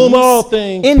things, by whom all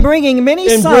things, in bringing many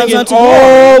sons unto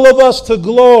all glory, of us to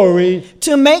glory,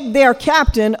 to make their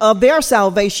captain of their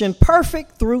salvation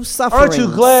perfect through suffering. Aren't you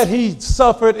glad he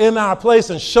suffered in our place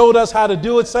and showed us how to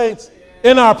do it, saints?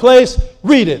 In our place,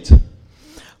 read it.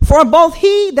 For both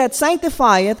he that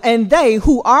sanctifieth and they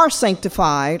who are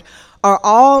sanctified are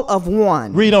all of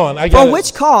one. Read on. For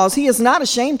which cause he is not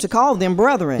ashamed to call them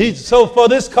brethren. So for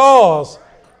this cause,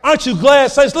 aren't you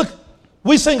glad, saints? Look,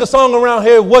 we sing a song around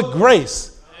here, what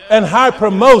grace and high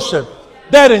promotion,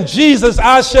 that in Jesus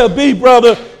I shall be,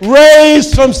 brother,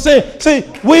 raised from sin. See,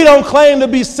 we don't claim to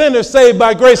be sinners saved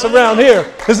by grace around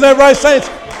here. Isn't that right, saints?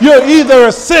 You're either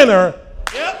a sinner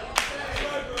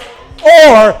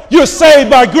or you're saved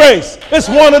by grace. It's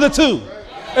one of the two.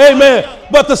 Amen.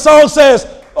 But the song says,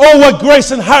 oh, what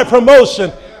grace and high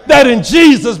promotion, that in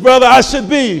Jesus, brother, I should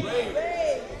be.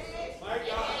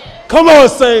 Come on,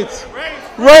 saints.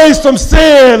 Raised from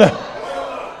sin,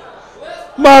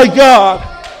 my God,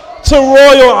 to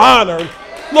royal honor.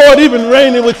 Lord, even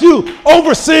reigning with you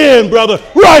over sin, brother,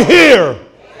 right here.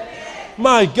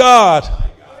 My God.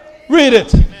 Read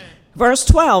it. Verse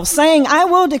 12, saying, I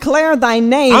will declare thy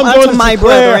name unto my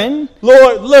brethren.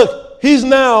 Lord, look, he's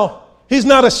not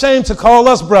ashamed to call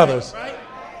us brothers.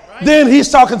 Then he's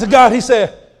talking to God. He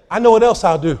said, I know what else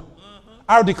I'll do.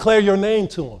 I'll declare your name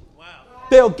to them.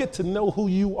 They'll get to know who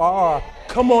you are.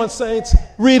 Come on, saints.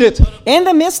 Read it. In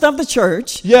the midst of the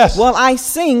church, yes, will I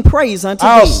sing praise unto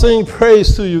I'll thee. sing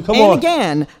praise to you. Come on. And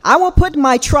again, I will put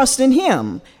my trust in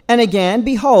him. And again,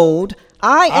 behold,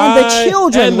 I and the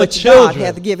children which God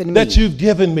hath given me. That you've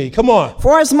given me. Come on.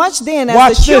 For as much then as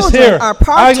watch the children are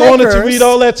partakers. I wanted to read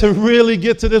all that to really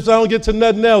get to this. I don't get to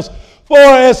nothing else. For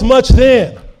as much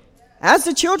then. As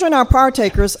the children are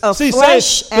partakers of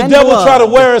flesh saints, and the devil blood. try to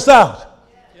wear us out.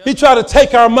 He try to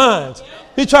take our minds.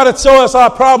 He try to show us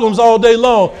our problems all day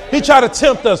long. He try to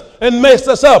tempt us and mess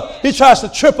us up. He tries to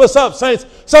trip us up, saints.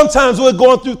 Sometimes we're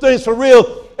going through things for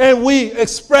real and we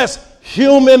express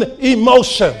human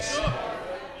emotions.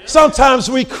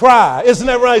 Sometimes we cry. Isn't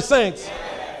that right, saints?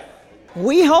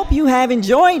 We hope you have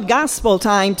enjoyed Gospel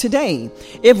Time today.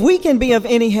 If we can be of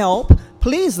any help,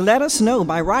 please let us know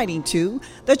by writing to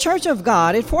The Church of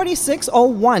God at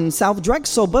 4601 South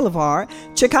Drexel Boulevard,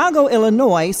 Chicago,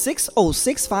 Illinois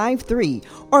 60653,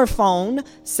 or phone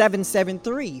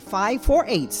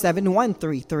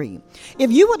 773-548-7133.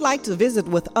 If you would like to visit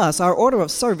with us, our order of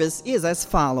service is as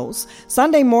follows.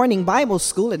 Sunday morning Bible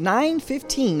school at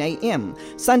 9:15 a.m.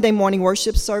 Sunday morning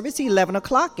worship service 11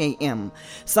 o'clock a.m.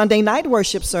 Sunday night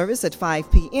worship service at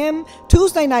 5 p.m.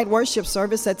 Tuesday night worship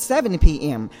service at 7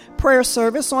 p.m. Prayer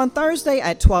service on Thursday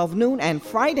at 12 noon and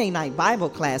Friday night Bible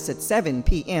class at 7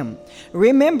 p.m.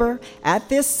 Remember, at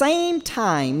this same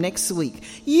time next week,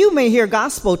 you may hear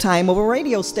Gospel Time over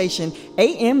radio station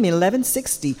AM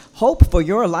 1160, Hope for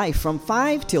Your Life from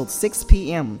 5 till 6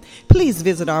 p.m. Please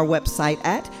visit our website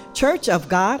at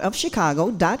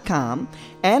churchofgodofchicago.com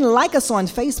and like us on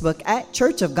Facebook at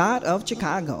Church of God of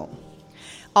Chicago.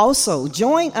 Also,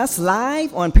 join us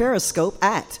live on Periscope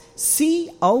at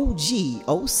COGOC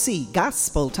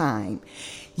Gospel Time.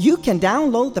 You can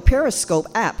download the Periscope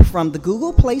app from the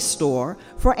Google Play Store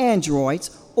for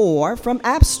Androids or from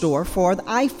App Store for the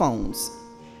iPhones.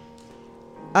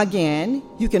 Again,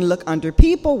 you can look under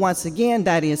people. Once again,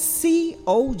 that is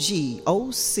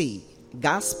COGOC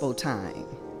Gospel Time.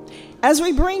 As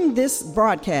we bring this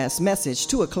broadcast message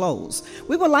to a close,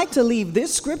 we would like to leave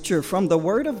this scripture from the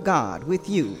Word of God with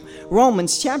you.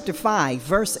 Romans chapter 5,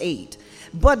 verse 8.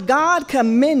 But God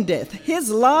commendeth his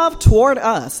love toward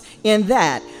us in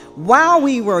that While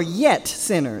we were yet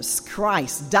sinners,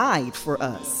 Christ died for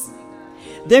us.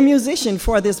 The musician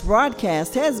for this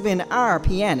broadcast has been our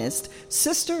pianist,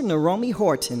 Sister Naomi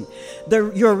Horton.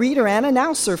 Your reader and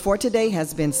announcer for today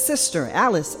has been Sister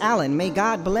Alice Allen. May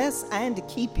God bless and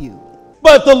keep you.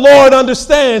 But the Lord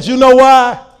understands. You know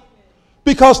why?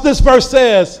 Because this verse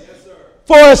says,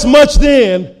 for as much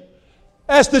then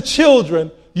as the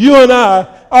children, you and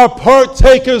I, are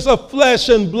partakers of flesh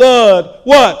and blood.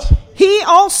 What? He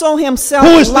also himself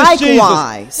Who is likewise. This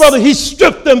Jesus? Brother, he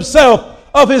stripped himself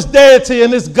of his deity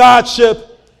and his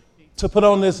godship to put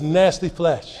on this nasty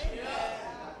flesh.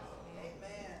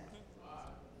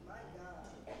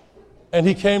 And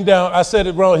he came down, I said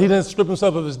it wrong, he didn't strip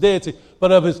himself of his deity,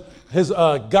 but of his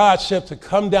godship to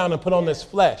come down and put on this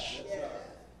flesh.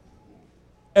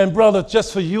 And brother,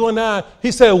 just for you and I, he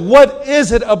said, what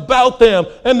is it about them?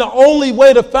 And the only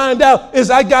way to find out is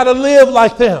I got to live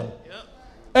like them.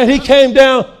 And he came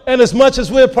down, and as much as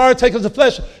we're partakers of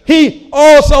flesh, he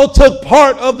also took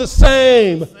part of the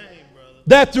same,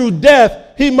 that through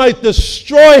death he might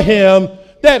destroy him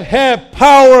that had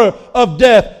power of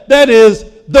death, that is,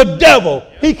 the devil.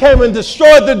 He came and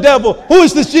destroyed the devil. Who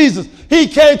is this Jesus? He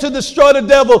came to destroy the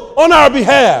devil on our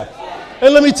behalf.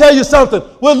 And let me tell you something,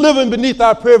 we're living beneath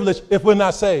our privilege if we're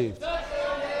not saved.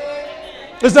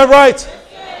 Is that right?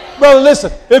 Brother,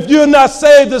 listen, if you're not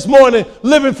saved this morning,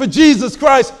 living for Jesus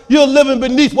Christ, you're living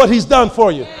beneath what he's done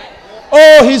for you.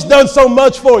 Oh, he's done so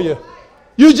much for you.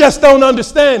 You just don't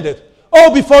understand it.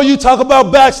 Oh, before you talk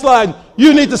about backsliding,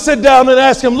 you need to sit down and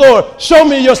ask him, Lord, show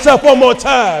me yourself one more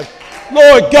time.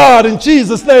 Lord God, in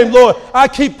Jesus' name, Lord, I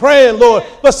keep praying, Lord,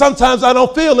 but sometimes I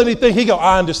don't feel anything. He go,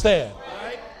 I understand.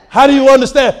 How do you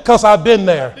understand? Because I've been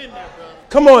there.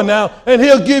 Come on now. And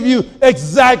he'll give you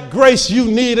exact grace you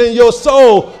need in your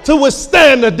soul to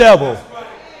withstand the devil.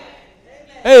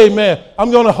 Amen.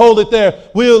 I'm going to hold it there.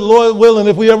 We'll, Lord willing,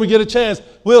 if we ever get a chance,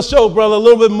 we'll show, brother, a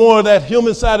little bit more of that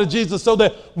human side of Jesus so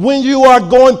that when you are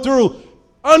going through,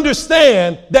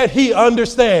 understand that he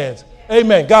understands.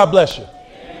 Amen. God bless you.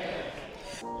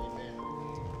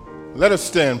 Let us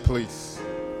stand, please.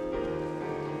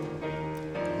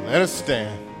 Let us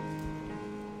stand.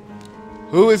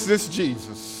 Who is this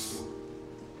Jesus?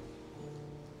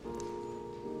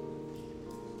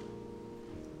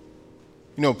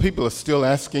 You know, people are still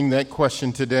asking that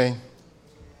question today.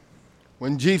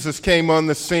 When Jesus came on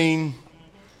the scene,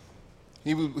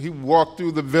 he walked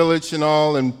through the village and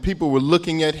all, and people were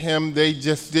looking at him. They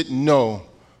just didn't know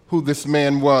who this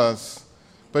man was.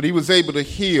 But he was able to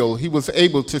heal. He was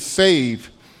able to save.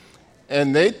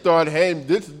 And they thought, hey,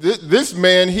 this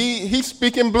man, he's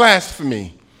speaking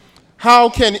blasphemy. How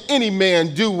can any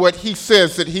man do what he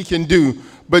says that he can do?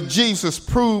 But Jesus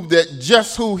proved that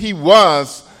just who he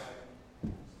was,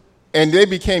 and they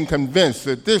became convinced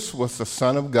that this was the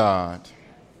Son of God.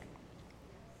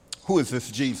 Who is this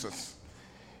Jesus?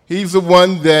 He's the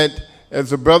one that,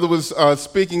 as the brother was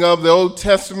speaking of, the Old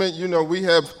Testament, you know, we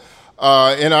have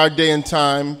in our day and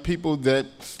time people that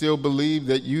still believe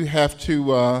that you have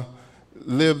to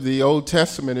live the Old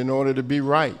Testament in order to be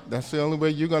right. That's the only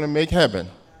way you're going to make heaven.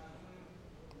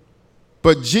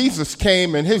 But Jesus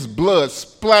came and his blood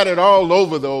splattered all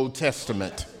over the Old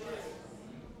Testament.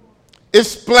 It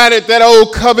splattered that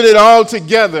old covenant all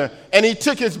together, and he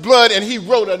took his blood and he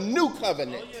wrote a new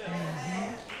covenant.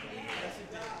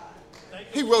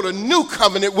 He wrote a new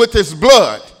covenant with his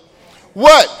blood.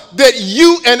 What? That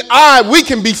you and I, we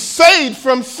can be saved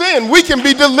from sin. We can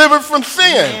be delivered from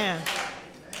sin. Yeah.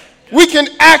 We can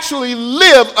actually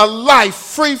live a life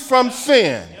free from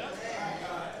sin.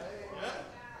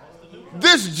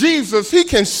 This Jesus, he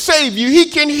can save you. He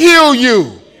can heal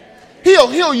you. He'll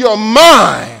heal your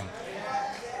mind.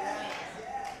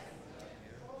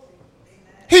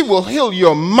 He will heal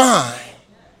your mind.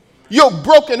 Your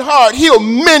broken heart, he'll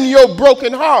mend your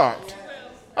broken heart.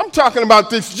 I'm talking about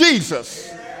this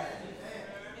Jesus.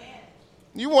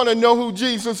 You want to know who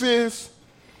Jesus is?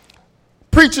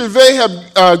 Preachers, they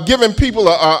have given people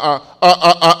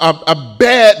a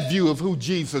bad view of who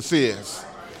Jesus is.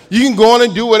 You can go on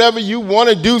and do whatever you want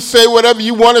to do, say whatever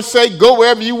you want to say, go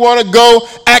wherever you want to go,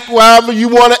 act however you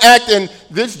want to act, and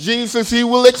this Jesus, he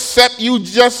will accept you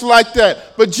just like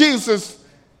that. But Jesus,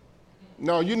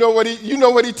 no, you know what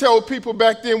he told people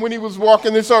back then when he was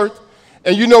walking this earth?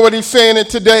 And you know what he's saying it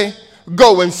today?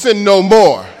 Go and sin no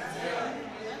more.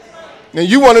 And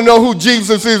you want to know who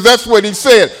Jesus is? That's what he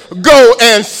said. Go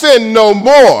and sin no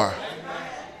more.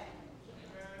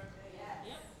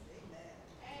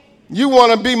 You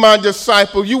want to be my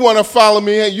disciple. You want to follow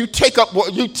me. You take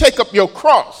up your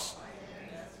cross.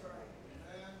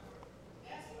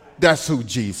 That's who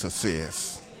Jesus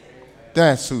is.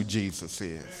 That's who Jesus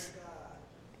is.